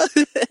right now.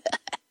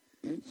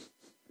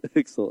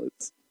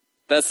 Excellent.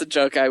 That's the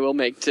joke I will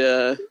make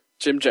to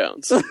Jim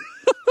Jones.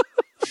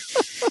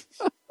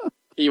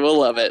 He will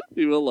love it.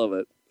 You will love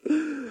it.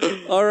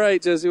 All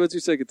right, Jesse, what's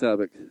your second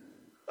topic?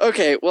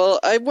 Okay, well,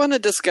 I want to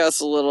discuss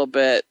a little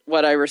bit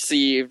what I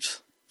received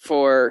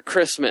for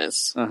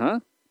Christmas. Uh-huh.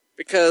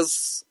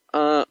 Because,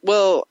 I'll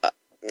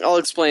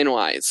explain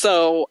why.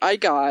 So, I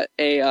got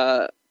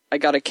a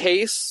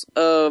case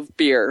of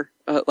beer,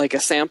 like a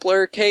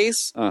sampler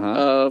case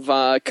of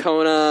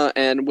Kona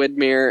and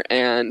Widmer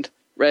and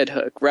Red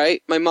Hook,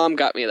 right? My mom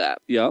got me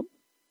that. Yep.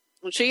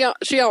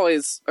 She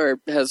always, or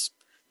has,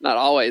 not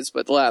always,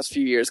 but the last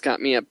few years got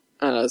me a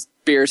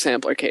beer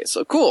sampler case.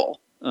 So, cool.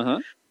 Uh-huh.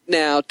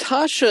 Now,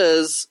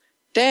 Tasha's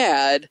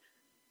dad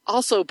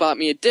also bought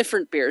me a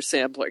different beer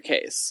sampler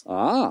case.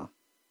 Ah.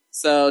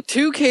 So,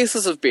 2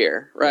 cases of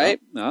beer, right?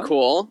 Yeah.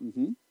 Cool.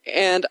 Mm-hmm.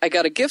 And I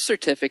got a gift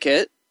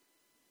certificate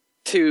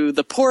to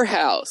the Pour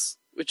House,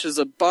 which is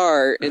a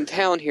bar in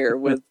town here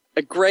with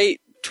a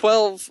great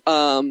 12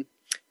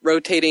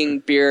 rotating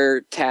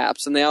beer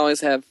taps, and they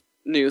always have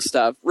new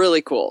stuff.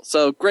 Really cool.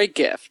 So, great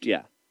gift.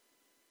 Yeah.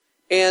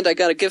 And I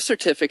got a gift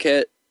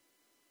certificate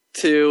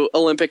to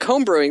Olympic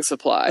Homebrewing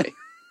Supply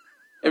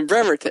in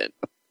Bremerton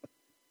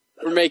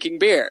for making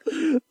beer.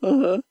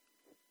 Uh-huh.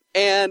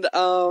 And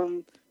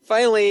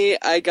finally,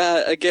 I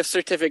got a gift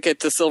certificate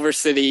to Silver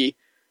City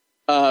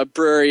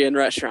Brewery and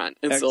Restaurant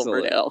in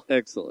Silverdale.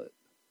 Excellent.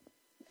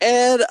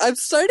 And I'm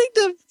starting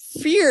to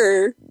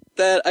fear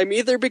that I'm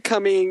either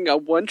becoming a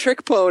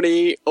one-trick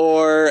pony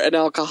or an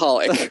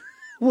alcoholic.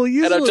 Well,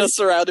 usually, and I'm just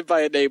surrounded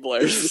by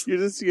enablers.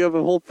 you have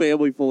a whole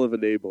family full of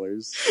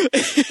enablers.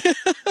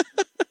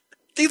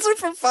 These are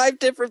from 5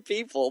 different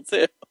people,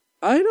 too.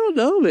 I don't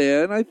know,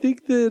 man. I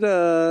think that,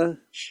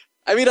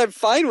 I mean, I'm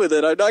fine with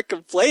it. I'm not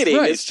complaining.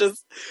 Right. It's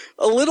just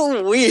a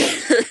little weird.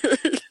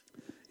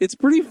 it's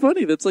pretty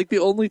funny. That's like the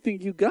only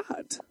thing you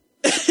got.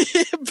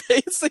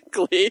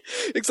 Basically.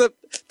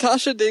 Except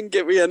Tasha didn't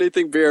get me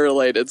anything beer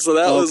related, so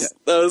that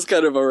was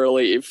kind of a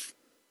relief.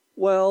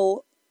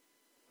 Well,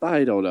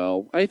 I don't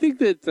know. I think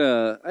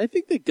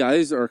that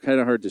guys are kind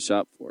of hard to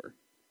shop for.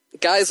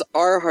 Guys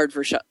are hard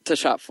to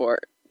shop for.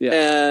 Yeah.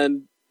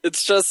 And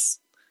it's just,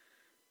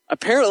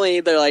 apparently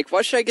they're like,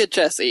 what should I get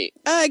Jesse?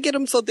 I get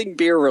him something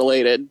beer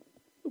related.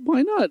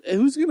 Why not?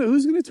 Who's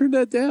gonna turn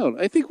that down?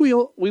 I think we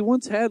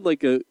once had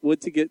like a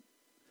what to get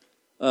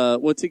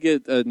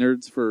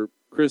nerds for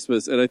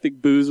Christmas, and I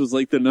think booze was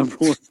like the number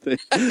one thing.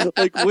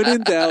 Like when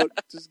in doubt,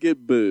 just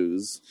get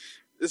booze.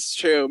 It's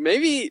true.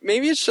 Maybe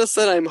it's just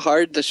that I'm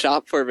hard to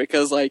shop for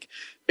because like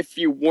if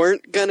you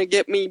weren't gonna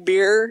get me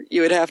beer,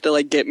 you would have to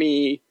like get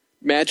me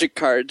Magic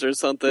cards or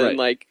something, right.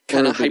 like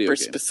kind of hyper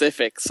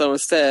specific. So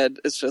instead,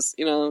 it's just,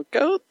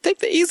 go take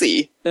the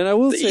easy. And I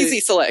will the say, easy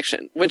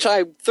selection, which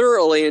I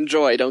thoroughly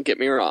enjoy, don't get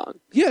me wrong.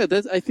 Yeah,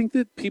 I think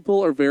that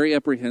people are very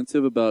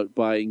apprehensive about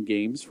buying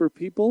games for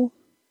people.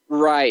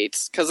 Right,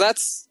 because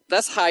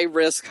that's high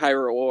risk, high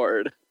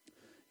reward.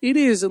 It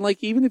is, and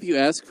like even if you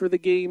ask for the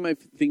game, I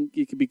think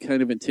it can be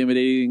kind of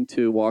intimidating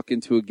to walk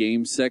into a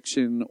game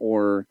section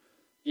or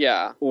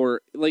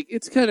like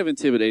it's kind of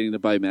intimidating to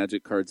buy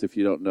Magic cards if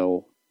you don't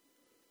know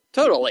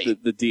totally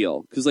the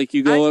deal. Because like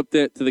you go up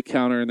there to the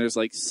counter and there's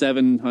like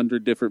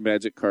 700 different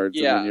Magic cards,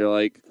 and then you're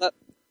like,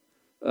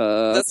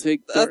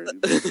 take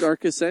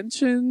Dark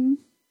Ascension.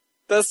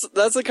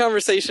 That's a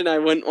conversation I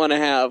wouldn't want to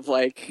have.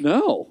 Like,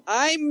 no,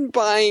 I'm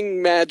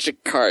buying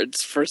Magic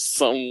cards for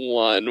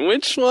someone.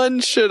 Which one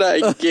should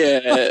I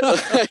get?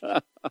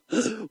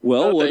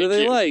 Well, what do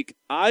they like?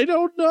 I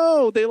don't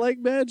know. They like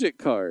Magic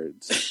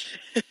cards.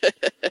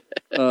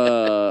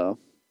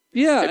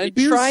 Yeah, have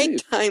you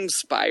tried Time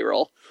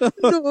Spiral?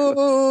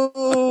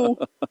 No.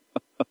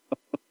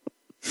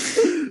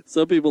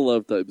 Some people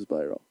love Time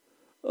Spiral.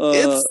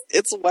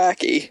 It's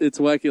wacky. It's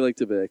wacky like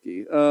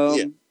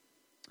tobacco.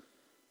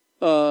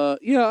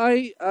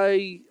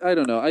 I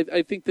don't know.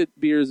 I think that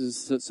beers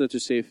is such a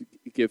safe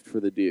gift for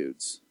the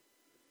dudes.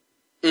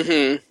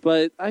 Mm-hmm.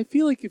 But I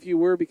feel like if you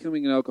were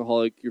becoming an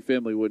alcoholic, your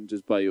family wouldn't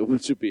just buy you a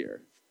bunch of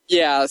beer.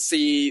 Yeah,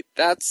 see,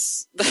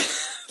 that's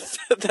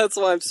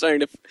why I'm starting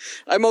to...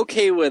 I'm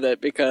okay with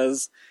it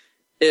because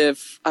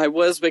if I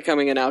was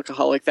becoming an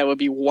alcoholic, that would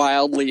be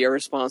wildly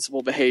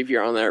irresponsible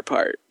behavior on their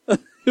part.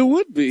 It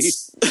would be.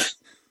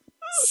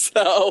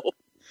 So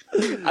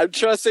I'm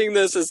trusting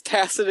this as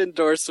tacit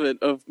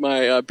endorsement of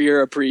my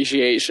beer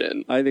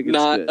appreciation. I think it's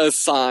not good. a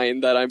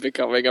sign that I'm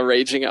becoming a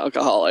raging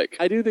alcoholic.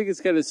 I do think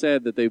it's kind of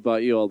sad that they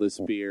bought you all this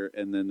beer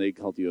and then they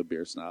called you a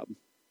beer snob.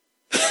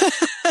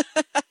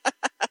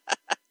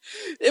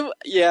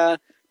 Yeah,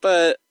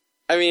 but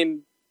I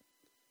mean,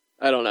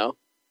 I don't know.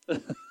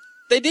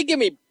 They did give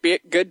me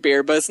good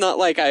beer, but it's not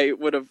like I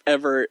would have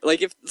ever,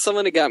 like, if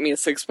someone had got me a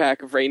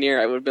 6-pack of Rainier,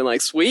 I would have been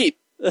like, sweet.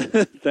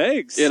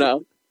 Thanks. You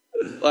know?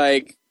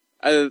 Like,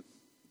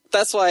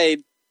 that's why,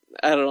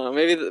 I don't know,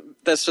 maybe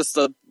that's just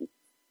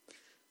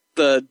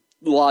the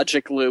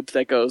logic loop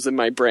that goes in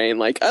my brain.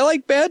 Like, I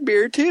like bad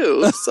beer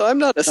too, so I'm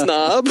not a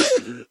snob.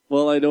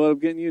 Well, I know what I'm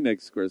getting you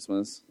next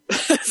Christmas.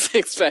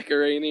 6-pack of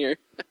Rainier.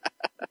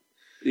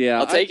 Yeah,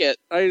 I'll take it.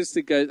 I just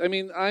think I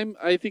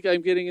think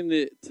I'm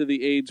getting to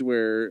the age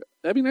where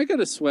I got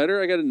a sweater,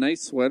 I got a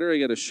nice sweater, I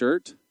got a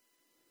shirt,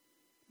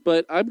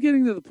 but I'm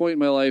getting to the point in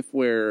my life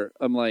where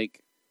I'm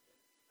like,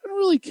 I don't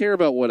really care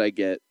about what I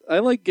get. I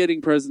like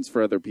getting presents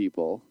for other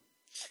people.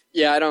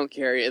 Yeah, I don't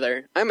care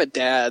either. I'm a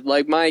dad.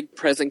 Like, my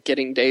present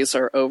getting days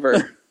are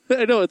over.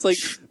 I know, it's like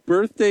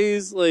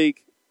birthdays.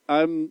 Like,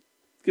 I'm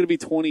gonna be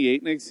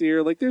 28 next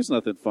year. Like, there's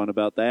nothing fun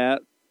about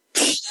that.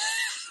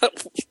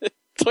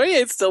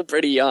 28's still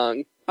pretty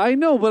young. I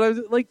know, but I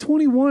was like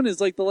 21 is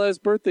like the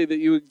last birthday that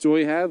you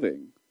enjoy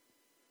having.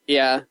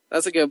 Yeah,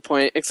 that's a good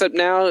point. Except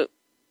now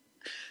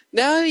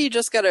you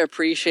just gotta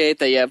appreciate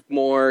that you have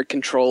more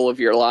control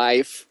of your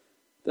life.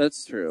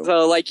 That's true.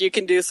 So, like, you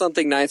can do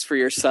something nice for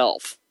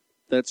yourself.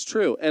 That's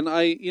true. And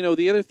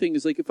the other thing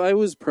is, like, if I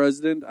was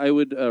president, I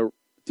would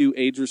do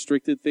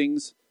age-restricted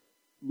things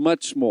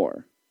much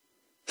more.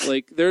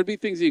 Like, there would be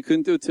things you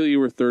couldn't do until you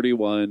were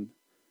 31.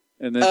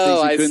 And then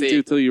things you couldn't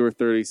do till you were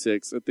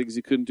 36, and things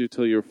you couldn't do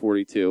till you were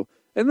 42.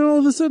 And then all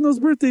of a sudden, those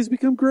birthdays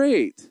become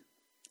great.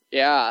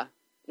 Yeah.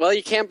 Well,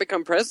 you can't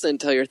become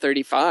president until you're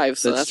 35,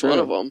 so that's one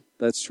of them.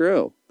 That's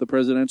true. The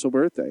presidential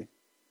birthday.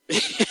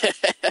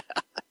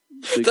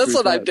 That's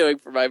what I'm doing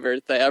for my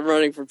birthday. I'm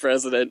running for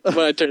president when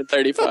I turn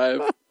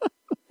 35.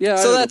 Yeah.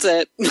 So that's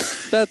it.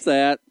 That's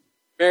that.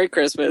 Merry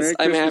Christmas. Merry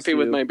I'm Christmas happy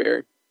with my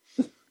beer.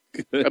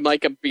 Good. I'm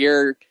like a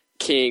beer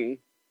king.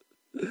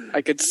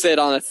 I could sit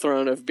on a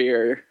throne of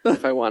beer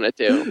if I wanted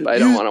to, but I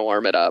don't want to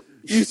warm it up.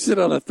 You sit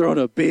on a throne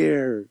of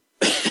beer.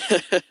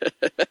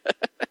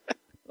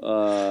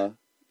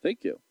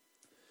 Thank you.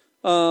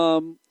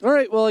 All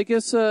right. Well, I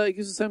guess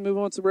it's time to move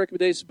on to some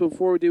recommendations. But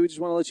before we do, we just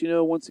want to let you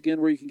know once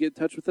again where you can get in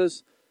touch with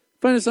us.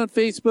 Find us on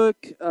Facebook.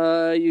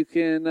 You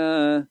can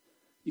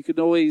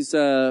always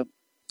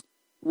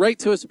write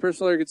to us at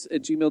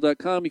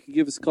personalarrogance@gmail.com. You can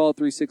give us a call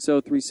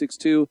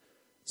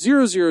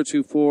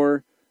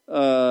 360-362-0024.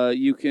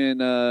 You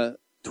can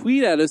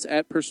tweet at us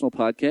at Personal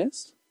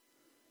Podcast.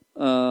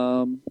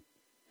 And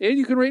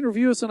you can rate and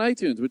review us on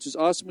iTunes, which is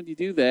awesome when you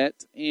do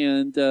that.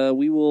 And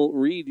we will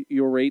read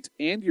your rate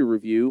and your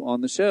review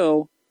on the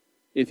show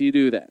if you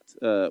do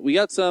that. We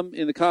got some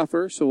in the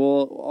coffer, so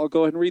I'll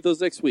go ahead and read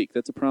those next week.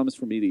 That's a promise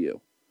from me to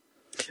you.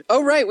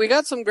 Oh, right. We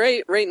got some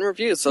great rate and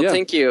reviews, so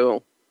thank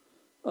you.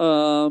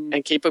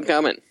 And keep them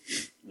coming.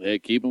 Yeah,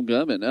 keep them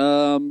coming.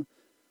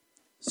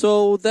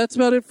 So that's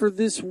about it for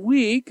this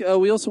week.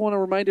 We also want to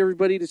remind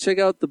everybody to check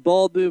out the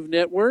Bald Move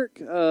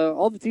Network.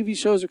 All the TV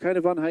shows are kind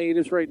of on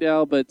hiatus right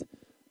now, but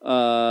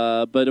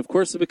of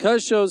course the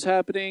Because Show is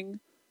happening,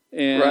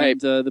 and right.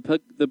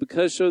 The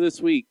Because Show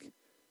this week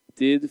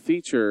did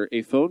feature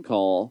a phone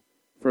call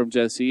from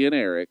Jesse and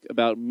Eric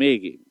about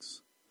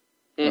meggings,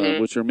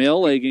 which are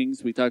male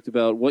leggings. We talked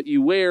about what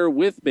you wear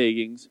with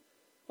meggings,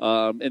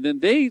 and then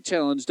they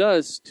challenged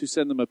us to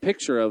send them a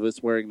picture of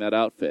us wearing that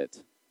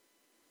outfit.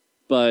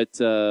 But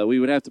we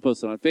would have to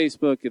post it on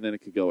Facebook, and then it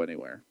could go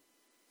anywhere.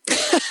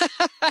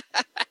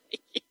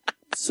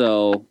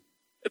 So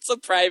it's a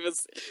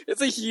privacy.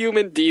 It's a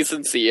human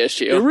decency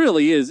issue. It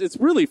really is. It's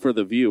really for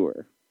the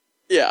viewer.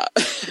 Yeah.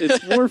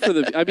 It's more for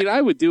the. I mean,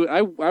 I would do it.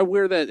 I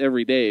wear that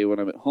every day when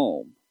I'm at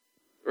home.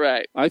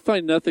 Right. I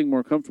find nothing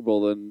more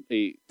comfortable than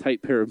a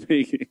tight pair of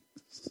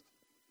leggings.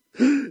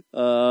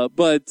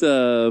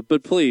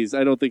 But please,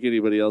 I don't think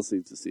anybody else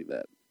needs to see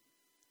that.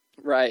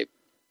 Right.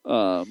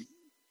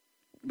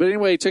 But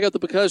anyway, check out the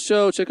Because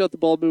Show, check out the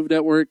Bald Move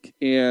Network,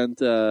 and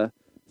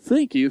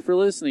thank you for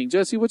listening.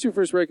 Jesse, what's your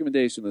first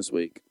recommendation this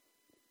week?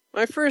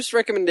 My first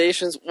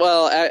recommendations,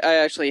 well, I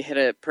actually we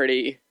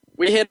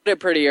hit it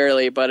pretty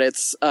early, but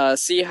it's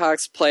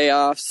Seahawks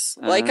playoffs.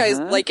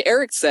 Like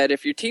Eric said,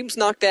 if your team's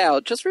knocked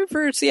out, just root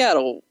for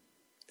Seattle.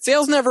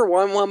 Seattle's never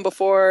won one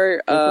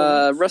before.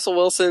 Russell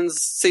Wilson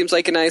seems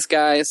like a nice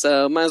guy,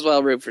 so might as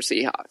well root for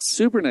Seahawks.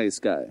 Super nice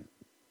guy.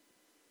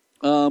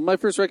 My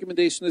first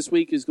recommendation this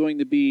week is going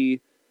to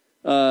be,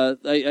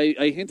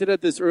 I hinted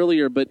at this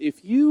earlier, but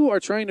if you are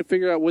trying to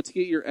figure out what to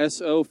get your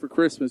SO for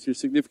Christmas, your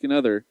significant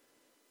other,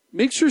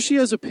 make sure she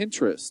has a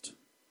Pinterest.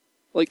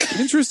 Like,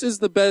 Pinterest is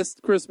the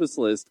best Christmas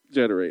list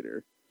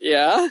generator.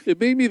 Yeah? It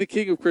made me the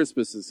king of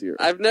Christmas this year.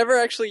 I've never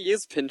actually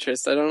used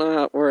Pinterest. I don't know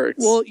how it works.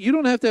 Well, you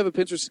don't have to have a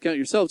Pinterest account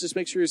yourself. Just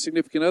make sure your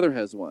significant other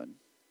has one.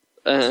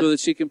 So that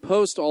she can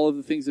post all of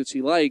the things that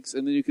she likes,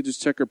 and then you could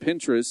just check her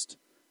Pinterest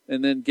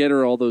and then get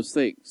her all those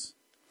things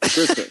for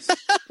Christmas.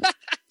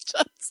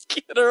 Just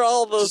get her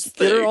all those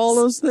things. Get her all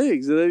those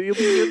things, and then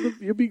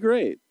you'll be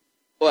great.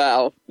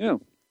 Wow. Yeah.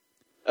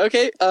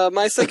 Okay,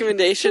 my second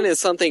recommendation is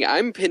something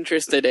I'm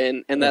Pinterested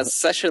in, and that's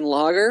Session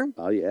Logger.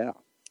 Oh, yeah.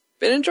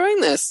 Been enjoying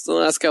this the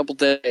last couple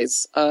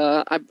days.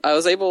 I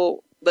was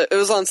able... It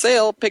was on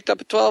sale, picked up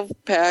a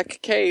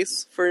 12-pack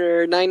case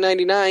for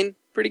 $9.99.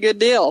 Pretty good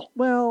deal.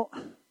 Well...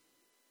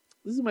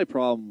 This is my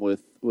problem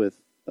with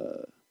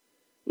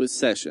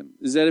Session,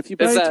 is that if you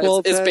buy a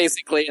 12-pack... It's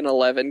basically an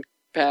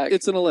 11-pack.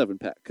 It's an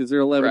 11-pack, because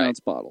they're 11-ounce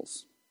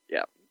bottles.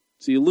 Yeah.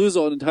 So you lose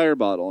an entire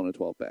bottle in a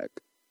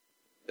 12-pack.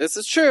 This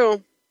is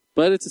true.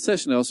 But it's a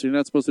Session ale, so you're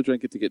not supposed to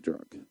drink it to get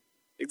drunk.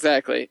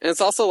 Exactly. And it's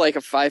also like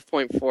a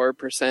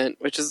 5.4%,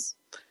 which is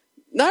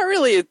not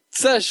really a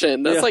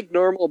Session. That's like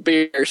normal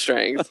beer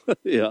strength.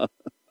 Yeah.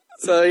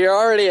 So you're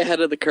already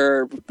ahead of the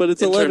curve. But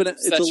it's 11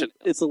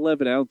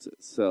 ounces,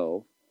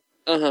 so...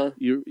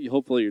 You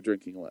hopefully you're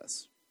drinking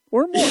less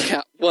or more.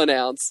 Yeah, 1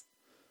 ounce.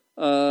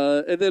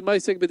 And then my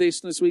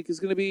recommendation this week is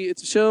going to be,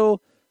 it's a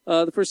show.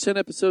 The first 10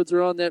 episodes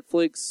are on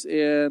Netflix,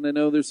 and I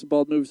know there's some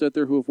bald movers out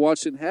there who have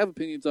watched it and have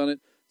opinions on it.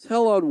 It's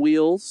Hell on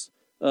Wheels.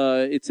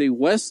 It's a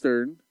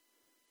Western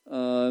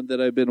that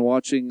I've been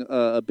watching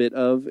a bit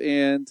of,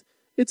 and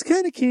it's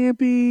kind of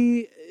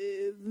campy.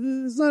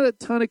 There's not a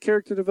ton of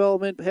character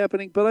development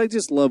happening, but I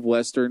just love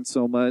Westerns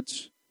so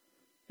much.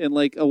 And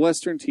like a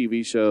Western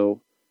TV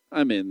show,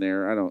 I'm in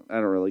there. I don't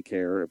really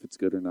care if it's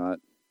good or not.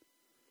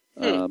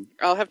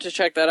 I'll have to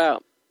check that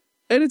out.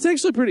 And it's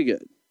actually pretty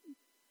good.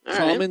 All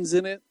Common's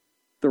in it,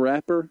 the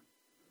rapper.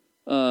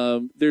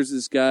 There's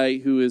this guy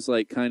who is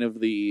like kind of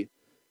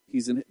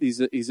he's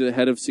a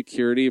head of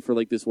security for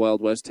like this Wild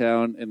West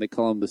town, and they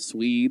call him the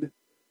Swede,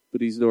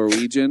 but he's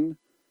Norwegian.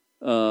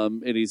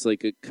 And he's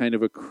like a kind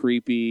of a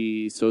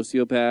creepy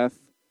sociopath.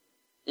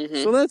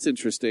 Mm-hmm. So that's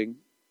interesting.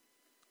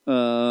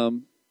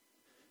 And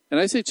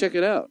I say check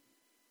it out.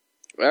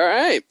 All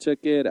right. Check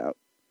it out.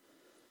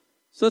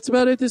 So that's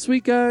about it this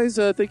week, guys.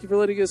 Thank you for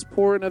letting us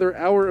pour another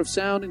hour of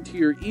sound into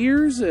your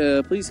ears.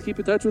 Please keep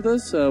in touch with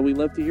us. We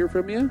love to hear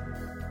from you.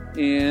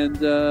 And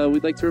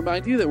we'd like to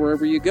remind you that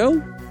wherever you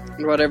go,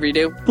 and whatever you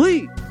do,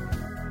 please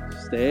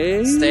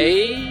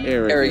stay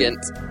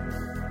arrogant.